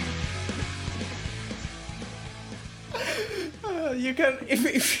 101? You can,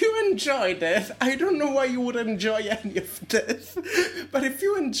 if you enjoy this, I don't know why you would enjoy any of this, but if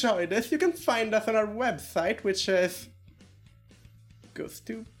you enjoy this, you can find us on our website, which is goes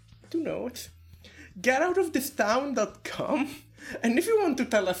to notes, getoutofThisTown.com. And if you want to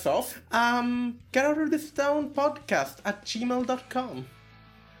tell us off, getoutofThisTownPodcast@gmail.com.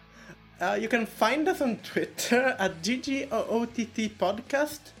 You can find us on Twitter at GGOOTT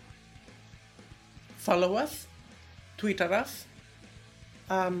Podcast. Follow us, Twitter us.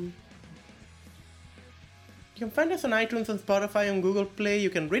 You can find us on iTunes, on Spotify, on Google Play. You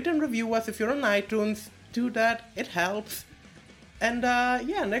can rate and review us if you're on iTunes. Do that, it helps. And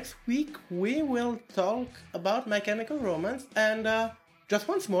next week we will talk about My Chemical Romance. And just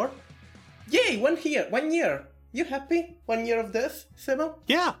once more, yay, 1 year. You happy? 1 year of this, Sybil?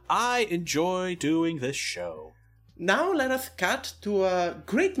 Yeah, I enjoy doing this show. Now let us cut to a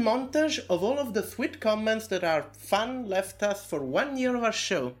great montage of all of the sweet comments that our fan left us for 1 year of our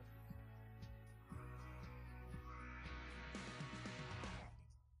show.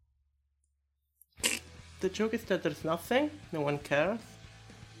 The joke is that there's nothing, no one cares.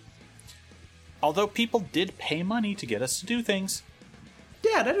 Although people did pay money to get us to do things.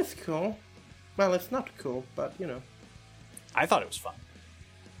 Yeah, that is cool. Well, it's not cool, but you know. I thought it was fun.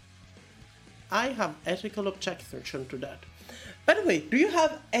 I have ethical objection to that. By the way, do you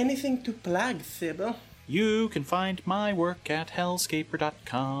have anything to plug, Sybil? You can find my work at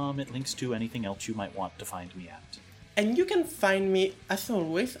hellscaper.com. It links to anything else you might want to find me at. And you can find me, as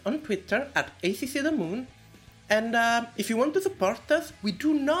always, on Twitter at ACCTheMoon. And if you want to support us, we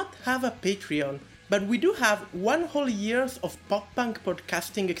do not have a Patreon, but we do have 1 whole year of pop-punk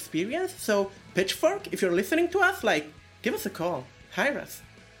podcasting experience. So, Pitchfork, if you're listening to us, give us a call. Hire us.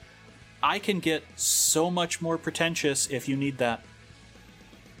 I can get so much more pretentious if you need that.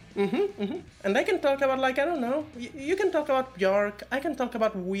 And I can talk about, I don't know, you can talk about Bjork, I can talk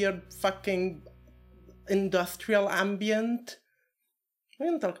about weird fucking industrial ambient. We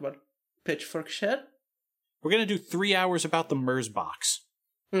can talk about Pitchfork shit. We're gonna do 3 hours about the MERS box.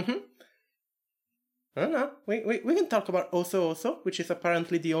 I don't know. We can talk about Oso Oso, which is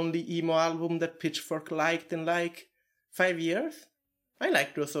apparently the only emo album that Pitchfork liked in 5 years. I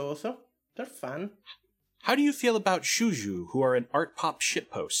liked Oso Oso. They're fun. How do you feel about Shuju, who are an art pop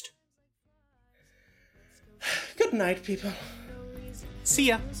shitpost? Good night, people. See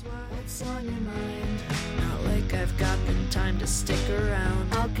ya. What's on your mind? Not like I've got the time to stick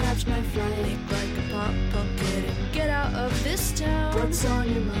around. I'll catch my flight, make like a pop punk kid and get out of this town. What's on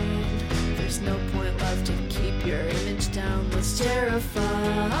your mind? There's no point left to keep your image down. What's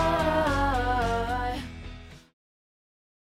terrifying?